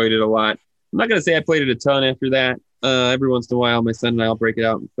enjoyed it a lot. I'm not gonna say I played it a ton after that. Every once in a while, my son and I'll break it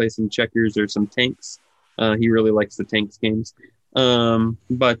out and play some checkers or some tanks. He really likes the tanks games.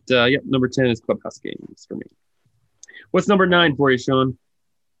 But number 10 is Clubhouse Games for me. What's number 9 for you, Sean?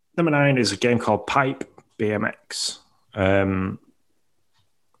 Number 9 is a game called Pipe BMX.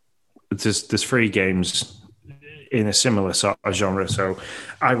 There's 3 games in a similar sort of genre. So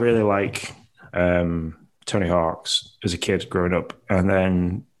I really like Tony Hawk's as a kid growing up, and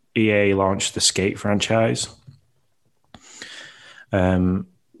then EA launched the Skate franchise,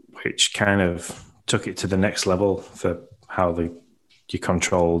 which kind of took it to the next level for how you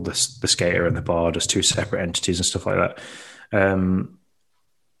control the skater and the board as two separate entities and stuff like that.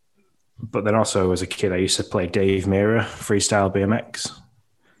 But then also as a kid, I used to play Dave Mirra Freestyle BMX,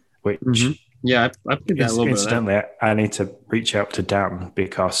 which yeah, I played that a little incidentally, bit. I need to reach out to Dan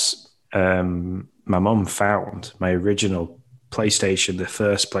because my mum found my original PlayStation, the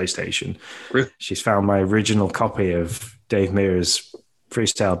first PlayStation. Really? She's found my original copy of Dave Mirra's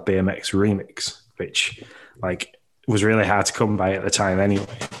Freestyle BMX Remix, which was really hard to come by at the time anyway.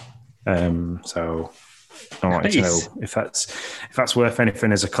 So I wanted to know if that's worth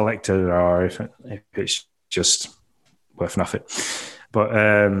anything as a collector or if it's just worth nothing. But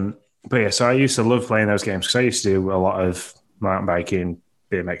yeah, so I used to love playing those games because I used to do a lot of mountain biking,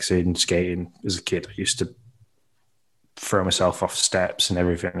 BMXing, skating as a kid. I used to throw myself off steps and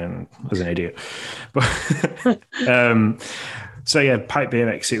everything, and as an idiot. But so yeah, pipe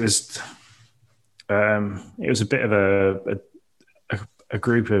BMX. It was a bit of a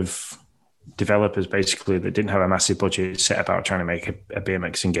group of developers basically that didn't have a massive budget set about trying to make a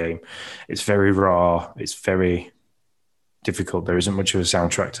BMXing game. It's very raw. It's very difficult. There isn't much of a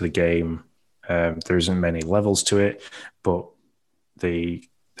soundtrack to the game. There isn't many levels to it, but they've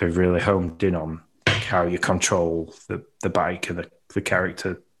really homed in on how you control the bike and the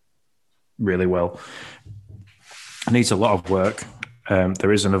character really well. It needs a lot of work.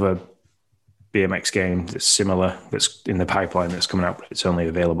 There is another BMX game that's similar, that's in the pipeline, that's coming out, but it's only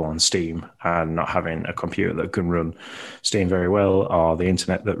available on Steam, and not having a computer that can run Steam very well or the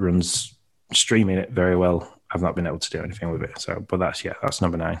internet that runs streaming it very well, I've not been able to do anything with it. So, but that's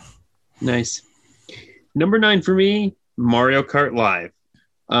number 9. Nice. Number 9 for me, Mario Kart Live.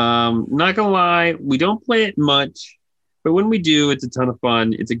 Not gonna lie, we don't play it much, but when we do, it's a ton of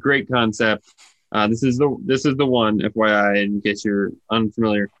fun. It's a great concept. This is the one, FYI, in case you're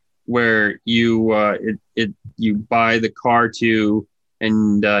unfamiliar, where you buy the car too,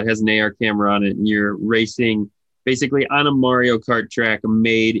 and it has an AR camera on it, and you're racing basically on a Mario Kart track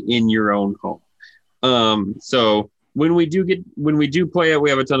made in your own home. So when we do play it, we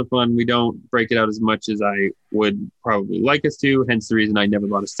have a ton of fun. We don't break it out as much as I would probably like us to, hence the reason I never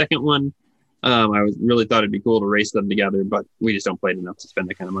bought a second one. I really thought it'd be cool to race them together, but we just don't play it enough to spend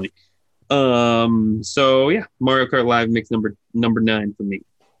that kind of money. So yeah, Mario Kart Live makes number 9 for me.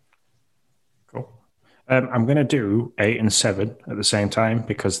 Cool. I'm going to do 8 and 7 at the same time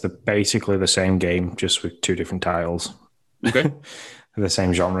because they're basically the same game, just with 2 different tiles. Okay. The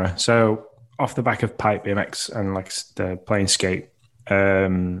same genre. So off the back of Pipe BMX and like the playing skate,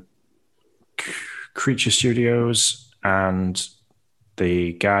 Creature Studios and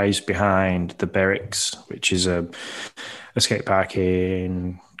the guys behind the Berrics, which is a skate park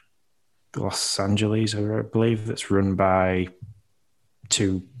in Los Angeles, I believe, that's run by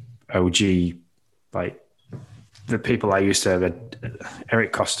 2 OG, like the people I used to have,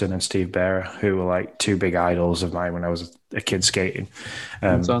 Eric Costin and Steve Bearer, who were like 2 big idols of mine when I was a kid skating.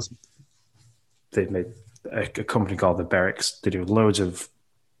 That's awesome. They've made a company called the Berrics. They do loads of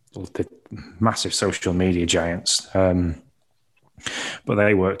the massive social media giants. But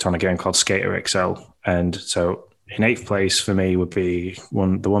they worked on a game called Skater XL. And so in 8th place for me would be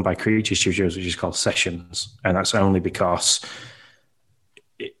the one by Creature Studios, which is called Sessions. And that's only because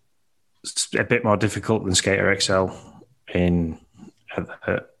it's a bit more difficult than Skater XL in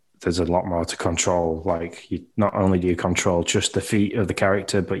there's a lot more to control. Like, not only do you control just the feet of the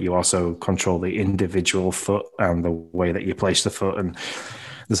character, but you also control the individual foot and the way that you place the foot. And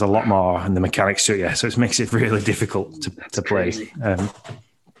there's a lot more in the mechanics to it. Yeah, so it makes it really difficult to play.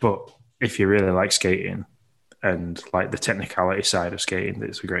 But if you really like skating and like the technicality side of skating,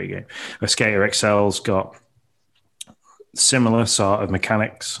 it's a great game. A Skater XL's got similar sort of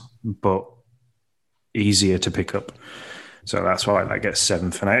mechanics, but easier to pick up. So that's why that gets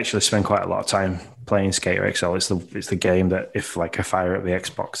 7th. And I actually spend quite a lot of time playing Skater XL. It's the game that if I fire up the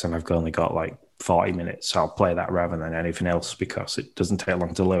Xbox and I've only got like 40 minutes, I'll play that rather than anything else because it doesn't take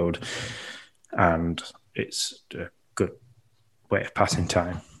long to load and it's a good way of passing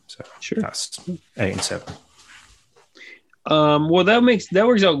time. So sure. That's 8 and 7. Well, that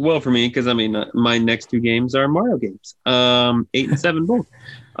works out well for me because I mean my next 2 games are Mario games. 8 and 7 both.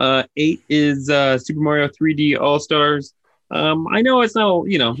 8 is Super Mario 3D All Stars. I know it's not,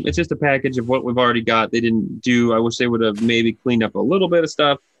 it's just a package of what we've already got. They didn't do. I wish they would have maybe cleaned up a little bit of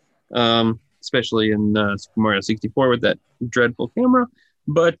stuff, especially in Super Mario 64 with that dreadful camera.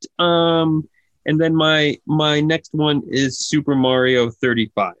 But And then my next one is Super Mario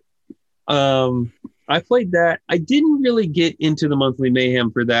 35. I played that. I didn't really get into the monthly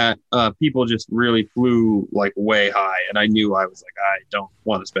mayhem for that. People just really flew like way high, and I knew I was like, I don't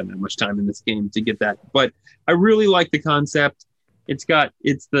want to spend that much time in this game to get that. But I really like the concept. It's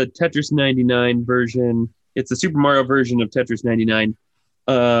the Tetris 99 version. It's the Super Mario version of Tetris 99.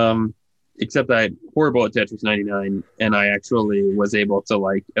 Except I'm horrible at Tetris 99, and I actually was able to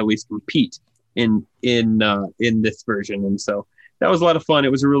like at least compete in this version, and so that was a lot of fun.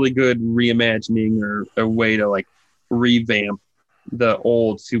 It was a really good reimagining or a way to like revamp the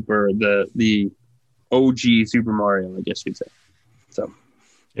old the OG Super Mario, I guess you'd say. So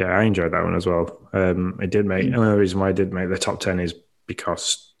yeah, I enjoyed that one as well. It did make another reason why I did make the top 10 is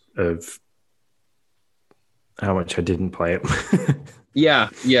because of how much I didn't play it. yeah,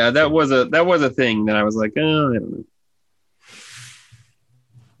 that was a thing that I was like, oh, I don't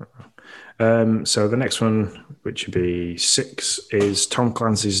know. So the next one, which would be 6, is Tom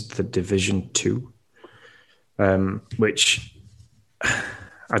Clancy's The Division 2, which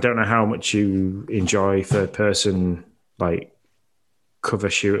I don't know how much you enjoy third-person like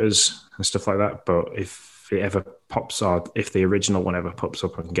cover shooters and stuff like that, but if it ever pops out, if the original one ever pops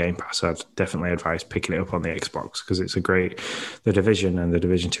up on Game Pass, I'd definitely advise picking it up on the Xbox because it's The Division and The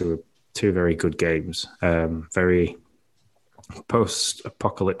Division 2 are two very good games, very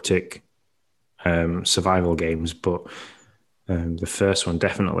post-apocalyptic survival games, but the first one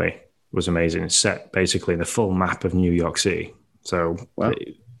definitely was amazing. It's set basically in the full map of New York City, so wow.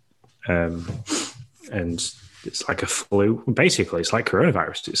 And it's like a flu. Basically, it's like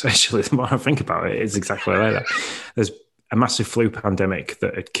coronavirus. Essentially, the more I think about it, it's exactly like that. There's a massive flu pandemic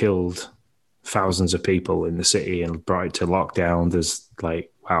that had killed thousands of people in the city and brought it to lockdown. There's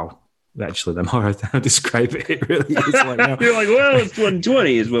like, wow. Actually, the more I describe it, it really is like now. You're like, well, it's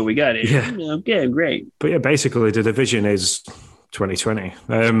 2020 is what we got here. Yeah. Okay, great. But yeah, basically, The Division is 2020.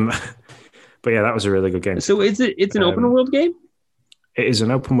 But yeah, that was a really good game. So it's an open world game? It is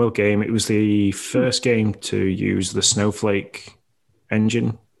an open world game. It was the first game to use the Snowflake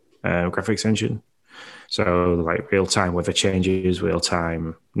engine, graphics engine. So like real time weather changes, real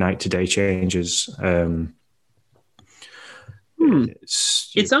time night to day changes.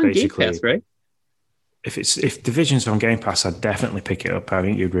 It's on Game Pass, right? If Division's on Game Pass, I'd definitely pick it up. I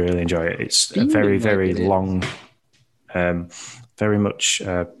think you'd really enjoy it. It's a very, very long, very much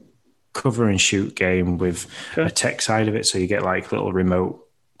cover and shoot game with a tech side of it. So you get like little remote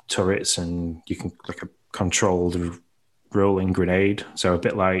turrets and you can like a controlled rolling grenade. So a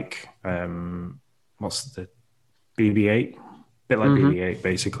bit like what's the BB-8? Bit like BB-8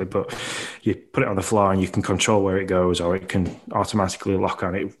 basically, but you put it on the floor and you can control where it goes, or it can automatically lock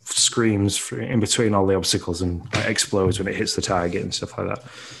on. It screams in between all the obstacles and explodes when it hits the target and stuff like that.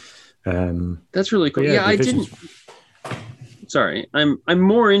 That's really cool. Yeah, I didn't. Sorry, I'm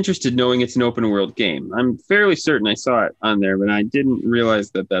more interested knowing it's an open world game. I'm fairly certain I saw it on there, but I didn't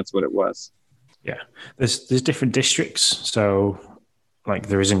realize that that's what it was. Yeah, there's different districts. So, like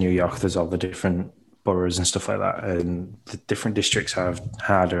there is in New York, there's all the different boroughs and stuff like that, and the different districts have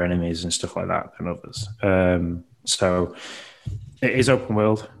harder enemies and stuff like that than others. So it is open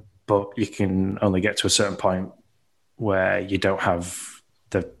world, but you can only get to a certain point where you don't have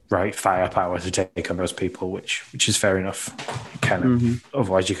the right firepower to take on those people, which is fair enough. Kind of,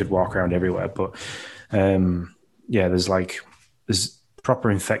 otherwise you could walk around everywhere. But there's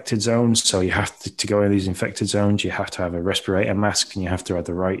proper infected zones. So you have to go in these infected zones, you have to have a respirator mask and you have to have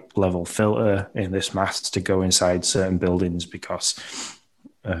the right level filter in this mask to go inside certain buildings because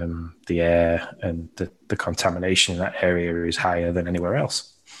the air and the contamination in that area is higher than anywhere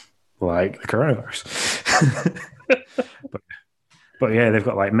else, like the coronavirus. But yeah, they've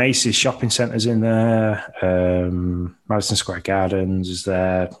got like Macy's shopping centers in there. Madison Square Gardens is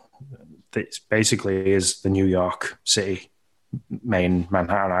there. It basically is the New York City, main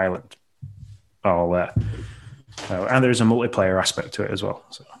Manhattan Island, all there. And there's a multiplayer aspect to it as well,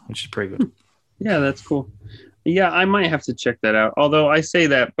 which is pretty good. Yeah, that's cool. Yeah, I might have to check that out. Although I say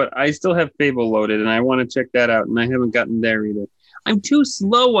that, but I still have Fable loaded, and I want to check that out, and I haven't gotten there either. I'm too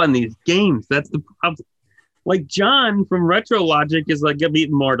slow on these games. That's the problem. Like John from Retro Logic is like, I'm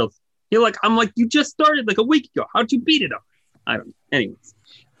beating Mortals. I'm like, you just started like a week ago. How'd you beat it up? I don't know. Anyways,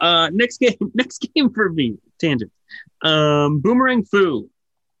 next game for me. Tangent. Boomerang Fu.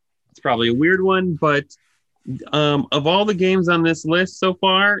 It's probably a weird one, but of all the games on this list so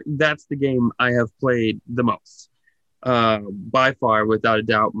far, that's the game I have played the most. By far, without a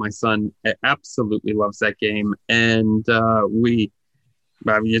doubt, my son absolutely loves that game, and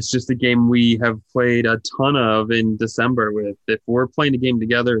I mean, it's just a game we have played a ton of in December. With if we're playing a game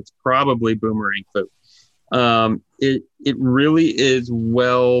together, it's probably Boomerang Fu. It really is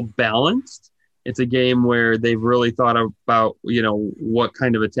well balanced. It's a game where they've really thought about what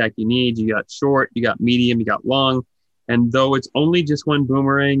kind of attack you need. You got short, you got medium, you got long, and though it's only just one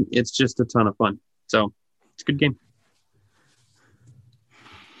boomerang, it's just a ton of fun. So it's a good game.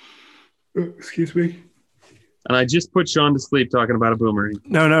 Excuse me. And I just put Sean to sleep talking about a boomerang.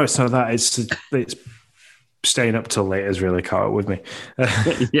 No, it's not that. It's staying up till late has really caught up with me.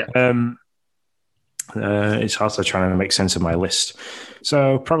 Yeah. It's also trying to make sense of my list.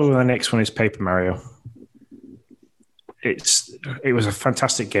 So probably the next one is Paper Mario. It was a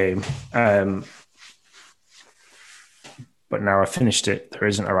fantastic game, but now I finished it. There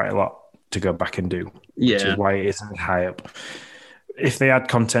isn't a right lot to go back and do, which is why it isn't high up. If they add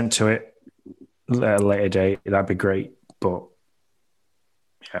content to it at a later date, that'd be great. But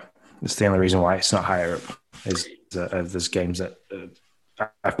yeah, that's the only reason why it's not higher up. Is there's games that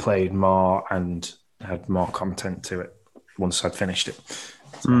I've played more and had more content to it once I'd finished it.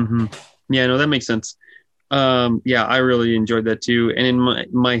 So. Mm-hmm. Yeah, no, that makes sense. Yeah, I really enjoyed that too. And in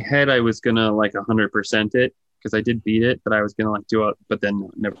my head, I was gonna 100% it because I did beat it, but I was gonna do it, but then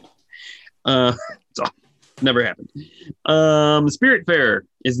never. So never happened. Spiritfarer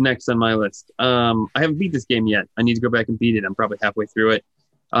is next on my list. I haven't beat this game yet. I need to go back and beat it. I'm probably halfway through it.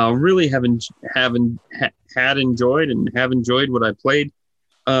 Really have enjoyed what I played.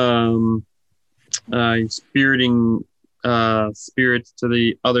 Spiriting spirits to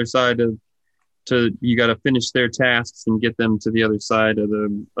the other side you got to finish their tasks and get them to the other side of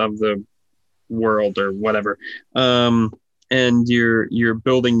the world or whatever. And you're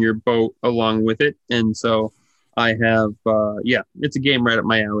building your boat along with it. And so I have, it's a game right up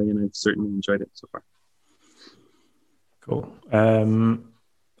my alley, and I've certainly enjoyed it so far. Cool.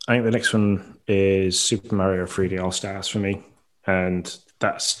 I think the next one is Super Mario 3D All Stars for me, and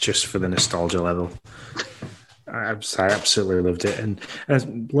that's just for the nostalgia level. I absolutely loved it, and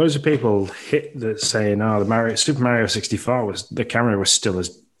loads of people hit that saying, "Oh, the Super Mario 64 the camera was still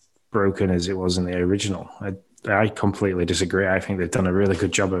as broken as it was in the original." I completely disagree. I think they've done a really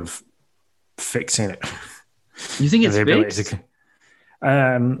good job of fixing it. You think it's fixed?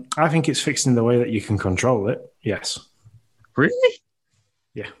 I think it's fixed in the way that you can control it. Yes. Really?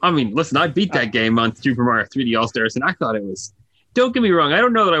 Yeah. I mean, listen, I beat that game on Super Mario 3D All Stars, and I thought it was. Don't get me wrong. I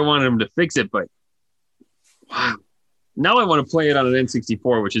don't know that I wanted them to fix it, but wow. Now I want to play it on an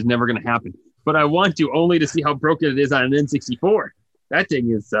N64, which is never going to happen. But I want to only to see how broken it is on an N64. That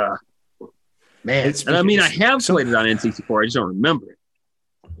thing is, man. And I mean, I have played it on N64. I just don't remember it.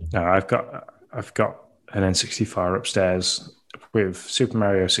 No, I've got an N64 upstairs with Super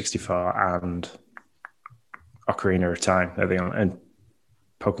Mario 64 and Ocarina of Time and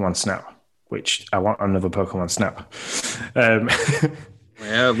Pokemon Snap, which I want another Pokemon Snap.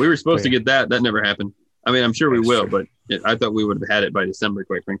 Yeah, we were supposed to get that. That never happened. I mean, I'm sure we will, but I thought we would have had it by December,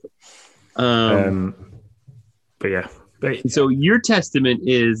 quite frankly. But yeah. So your testament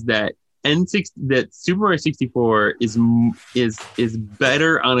is that that Super Mario 64 is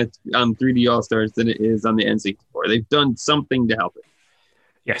better on 3D All Stars than it is on the N64. They've done something to help it.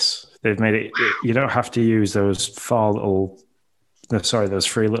 Yes, they've made it. You don't have to use those those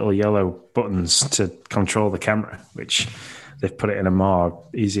three little yellow buttons to control the camera, which they've put it in a more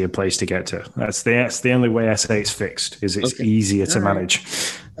easier place to get to. That's the only way I say it's fixed, is it's easier to manage.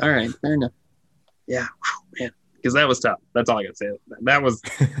 All right, fair enough. Yeah, man, because that was tough. That's all I got to say. That was,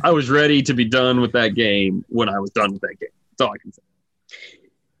 I was ready to be done with that game when I was done with that game. That's all I can say.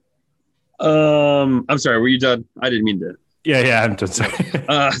 I'm sorry, were you done? I didn't mean to. Yeah, I'm done. Sorry. Sorry,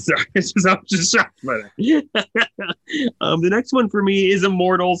 I was just shocked by that. The next one for me is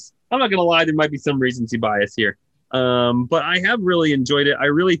Immortals. I'm not gonna lie, there might be some recency bias here, but I have really enjoyed it. I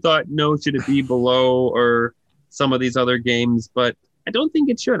really thought, should it be below or some of these other games, but I don't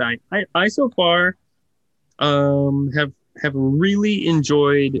think it should. I so far have really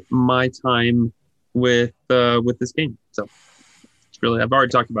enjoyed my time with this game. So it's really, I've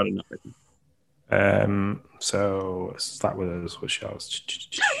already talked about it enough, I think. So start with those. What's yours?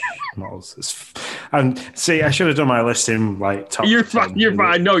 And see, I should have done my list in top. You're fine. You're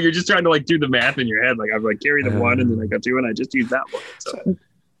fine. No, you're just trying to do the math in your head. I've carried the one, and then I got two, and I just used that one.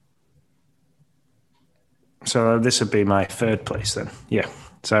 So this would be my third place then. Yeah.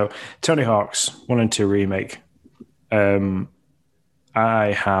 So Tony Hawk's 1 and 2 remake. I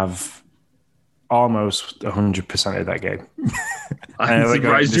have almost 100% of that game. I'm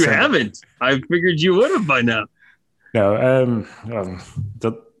surprised you haven't. I figured you would have by now. No,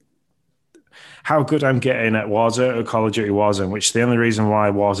 how good I'm getting at Warzone or Call of Duty Warzone, which the only reason why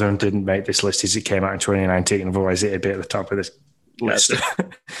Warzone didn't make this list is it came out in 2019. Otherwise, it'd be at the top of this list.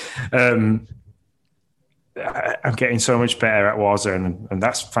 I'm getting so much better at Warzone, and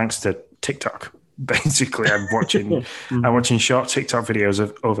that's thanks to TikTok. Basically, I'm watching short TikTok videos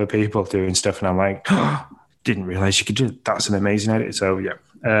of other people doing stuff, and I'm like, oh, didn't realize you could do it. That's an amazing edit. So yeah,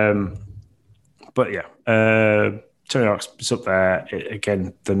 but yeah, Tony Hawk's is up there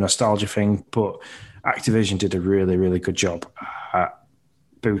again. The nostalgia thing, but Activision did a really, really good job at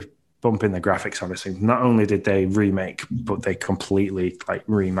bumping the graphics on this thing. Not only did they remake, but they completely like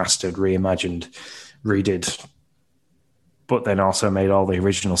remastered, reimagined, redid. But then also made all the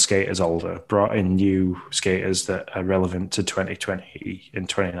original skaters older, brought in new skaters that are relevant to 2020 and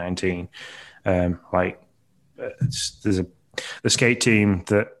 2019. There's the skate team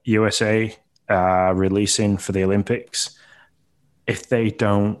that USA are releasing for the Olympics. If they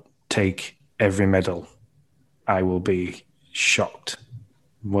don't take every medal, I will be shocked,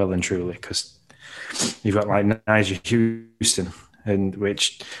 well and truly, because you've got like Nigel Houston, and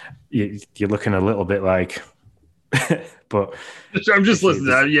which you're looking a little bit like. But I'm just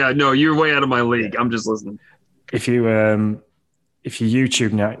listening. Yeah, no, you're way out of my league. I'm just listening. If you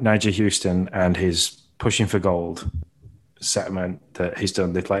YouTube Nigel Houston and his Pushing for Gold segment that he's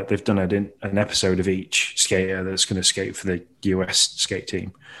done, they've done an episode of each skater that's going to skate for the US skate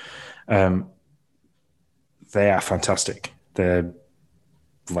team. They are fantastic. They're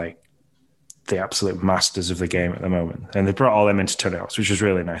like the absolute masters of the game at the moment, and they brought all them into Tony Hawk's, which was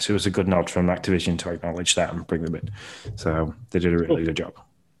really nice. It was a good nod from Activision to acknowledge that and bring them in. So they did a really good job.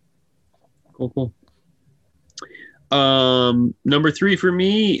 Cool. Number 3 for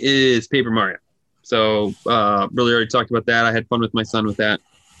me is Paper Mario. So really already talked about that. I had fun with my son with that.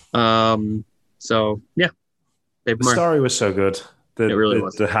 So yeah, Paper the Mario. Story was so good. It really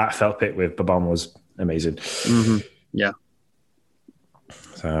was. The heartfelt bit with Bob-omb was amazing. Mm-hmm. Yeah.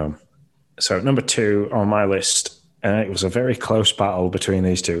 So number 2 on my list, and it was a very close battle between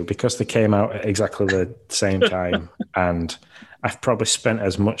these two because they came out at exactly the same time, and I've probably spent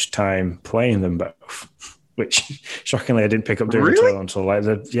as much time playing them both, which shockingly I didn't pick up Doom Eternal until like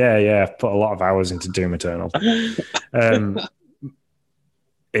I've put a lot of hours into Doom Eternal. Doom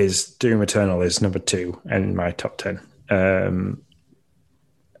Eternal is number 2 in my top 10.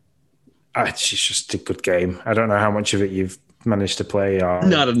 It's just a good game. I don't know how much of it you've managed to play, or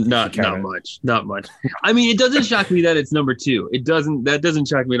not much. I mean, it doesn't shock me that it's number 2. That doesn't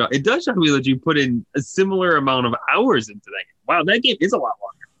shock me at all. It does shock me that you put in a similar amount of hours into that game. Wow, that game is a lot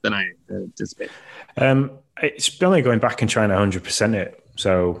longer than I anticipated. It's only going back and trying to 100% it.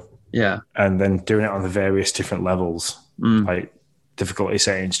 So yeah, and then doing it on the various different levels, like difficulty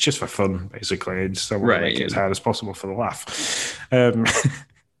settings, just for fun, basically. So we'll make it as hard as possible for the laugh.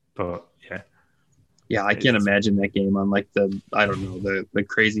 But yeah, I can't imagine that game on like the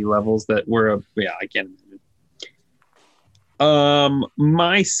crazy levels that were. I can't imagine.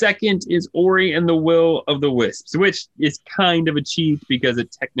 My second is Ori and the Will of the Wisps, which is kind of a cheat because it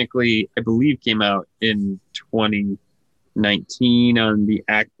technically, I believe, came out in 2019 on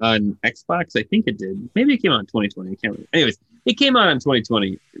Xbox. I think it did. Maybe it came out in 2020. I can't remember. Anyways, it came out in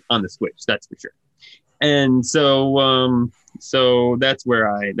 2020 on the Switch. That's for sure. And so that's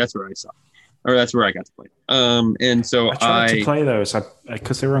where I saw it. Or that's where I got to play. And so I tried to play those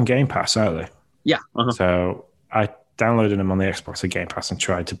because they were on Game Pass, aren't they? Yeah. Uh-huh. So I downloaded them on the Xbox and Game Pass and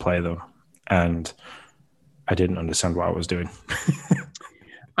tried to play them, and I didn't understand what I was doing.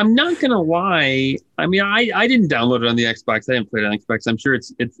 I'm not gonna lie. I mean, I didn't download it on the Xbox. I didn't play it on Xbox. I'm sure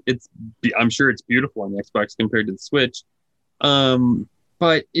it's beautiful on the Xbox compared to the Switch.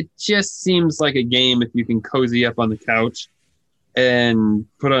 But it just seems like a game if you can cozy up on the couch and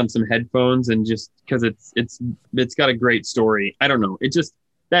put on some headphones and just because it's got a great story. I don't know. It just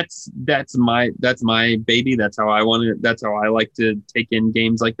that's my baby. That's how I want it. That's how I like to take in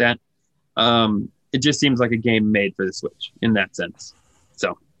games like that. It just seems like a game made for the Switch in that sense.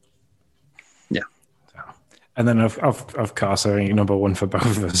 So, yeah. And then of course, I think number 1 for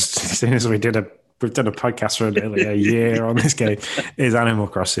both of us, as soon as we've done a podcast for nearly a year on this game, is Animal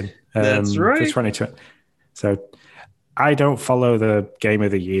Crossing. That's right. For 2020. So I don't follow the Game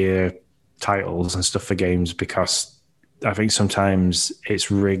of the Year titles and stuff for games because I think sometimes it's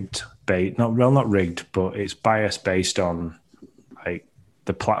rigged. Not rigged, but it's biased based on like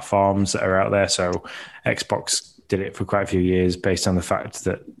the platforms that are out there. So Xbox did it for quite a few years based on the fact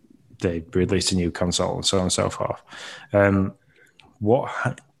that they released a new console and so on and so forth.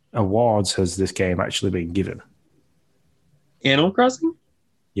 What awards has this game actually been given? Animal Crossing?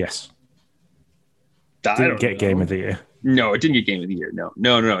 Yes. Didn't get Game of the Year. No, it didn't get Game of the Year. No.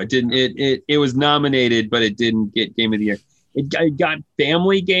 It didn't. It was nominated, but it didn't get Game of the Year. It got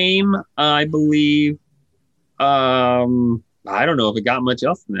Family Game, I believe. I don't know if it got much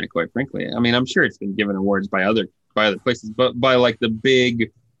else than that, quite frankly. I mean, I'm sure it's been given awards by other places, but by like the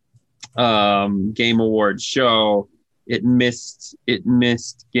big Game Awards show, it missed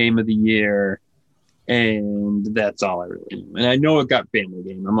Game of the Year. And that's all I really know. And I know it got Family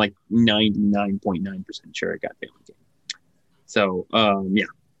Game. I'm like 99.9% sure it got Family Game. So, yeah.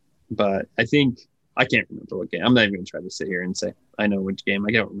 But I think I can't remember what game. I'm not even going to try to sit here and say I know which game.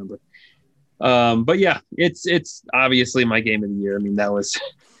 I can't remember. But yeah, it's obviously my Game of the Year. I mean, that was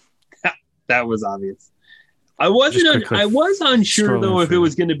that was obvious. I was unsure though if it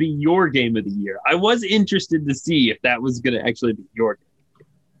was going to be your Game of the Year. I was interested to see if that was going to actually be your game.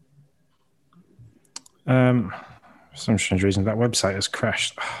 For some strange reason, that website has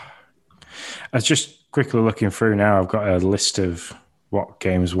crashed. I was just quickly looking through now. I've got a list of what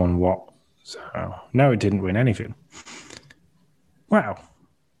games won what. So, no, it didn't win anything. Wow.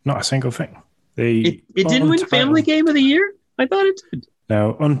 Not a single thing. It didn't win Family Game of the Year? I thought it did.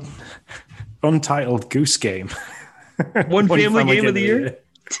 No, Untitled Goose Game. One Family Game of the Year?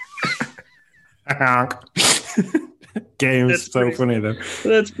 Game's so funny though.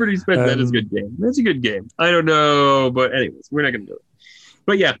 That's pretty special. That is a good game. That's a good game. I don't know, but anyways, we're not gonna do it.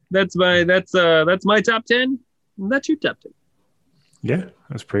 But yeah, that's my top 10. That's your top 10. Yeah,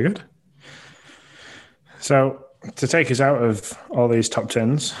 that's pretty good. So to take us out of all these top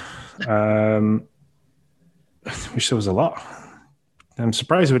 10s, which there was a lot. I'm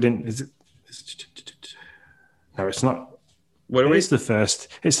surprised we didn't. No, it's not. It's the first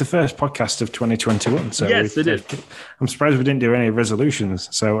podcast of 2021. So yes, it is. I'm surprised we didn't do any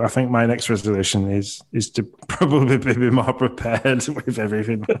resolutions. So I think my next resolution is to probably be more prepared with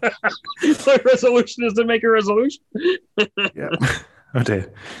everything. My resolution is to make a resolution. Yeah. Oh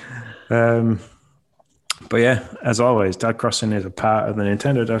dear. But yeah, as always, Dad Crossing is a part of the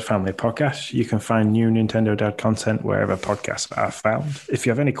Nintendo Dad Family podcast. You can find new Nintendo Dad content wherever podcasts are found. If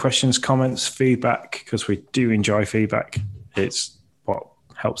you have any questions, comments, feedback, because we do enjoy feedback, it's what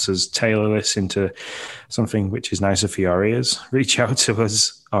helps us tailor this into something which is nicer for your ears. Reach out to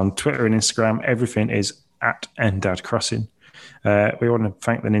us on Twitter and Instagram. Everything is at NDadCrossing. We want to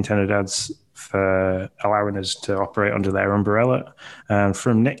thank the Nintendo Dads for allowing us to operate under their umbrella. And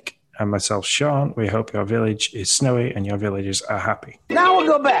from Nick and myself, Sean, we hope your village is snowy and your villagers are happy. Now we'll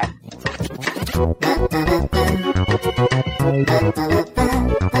go back.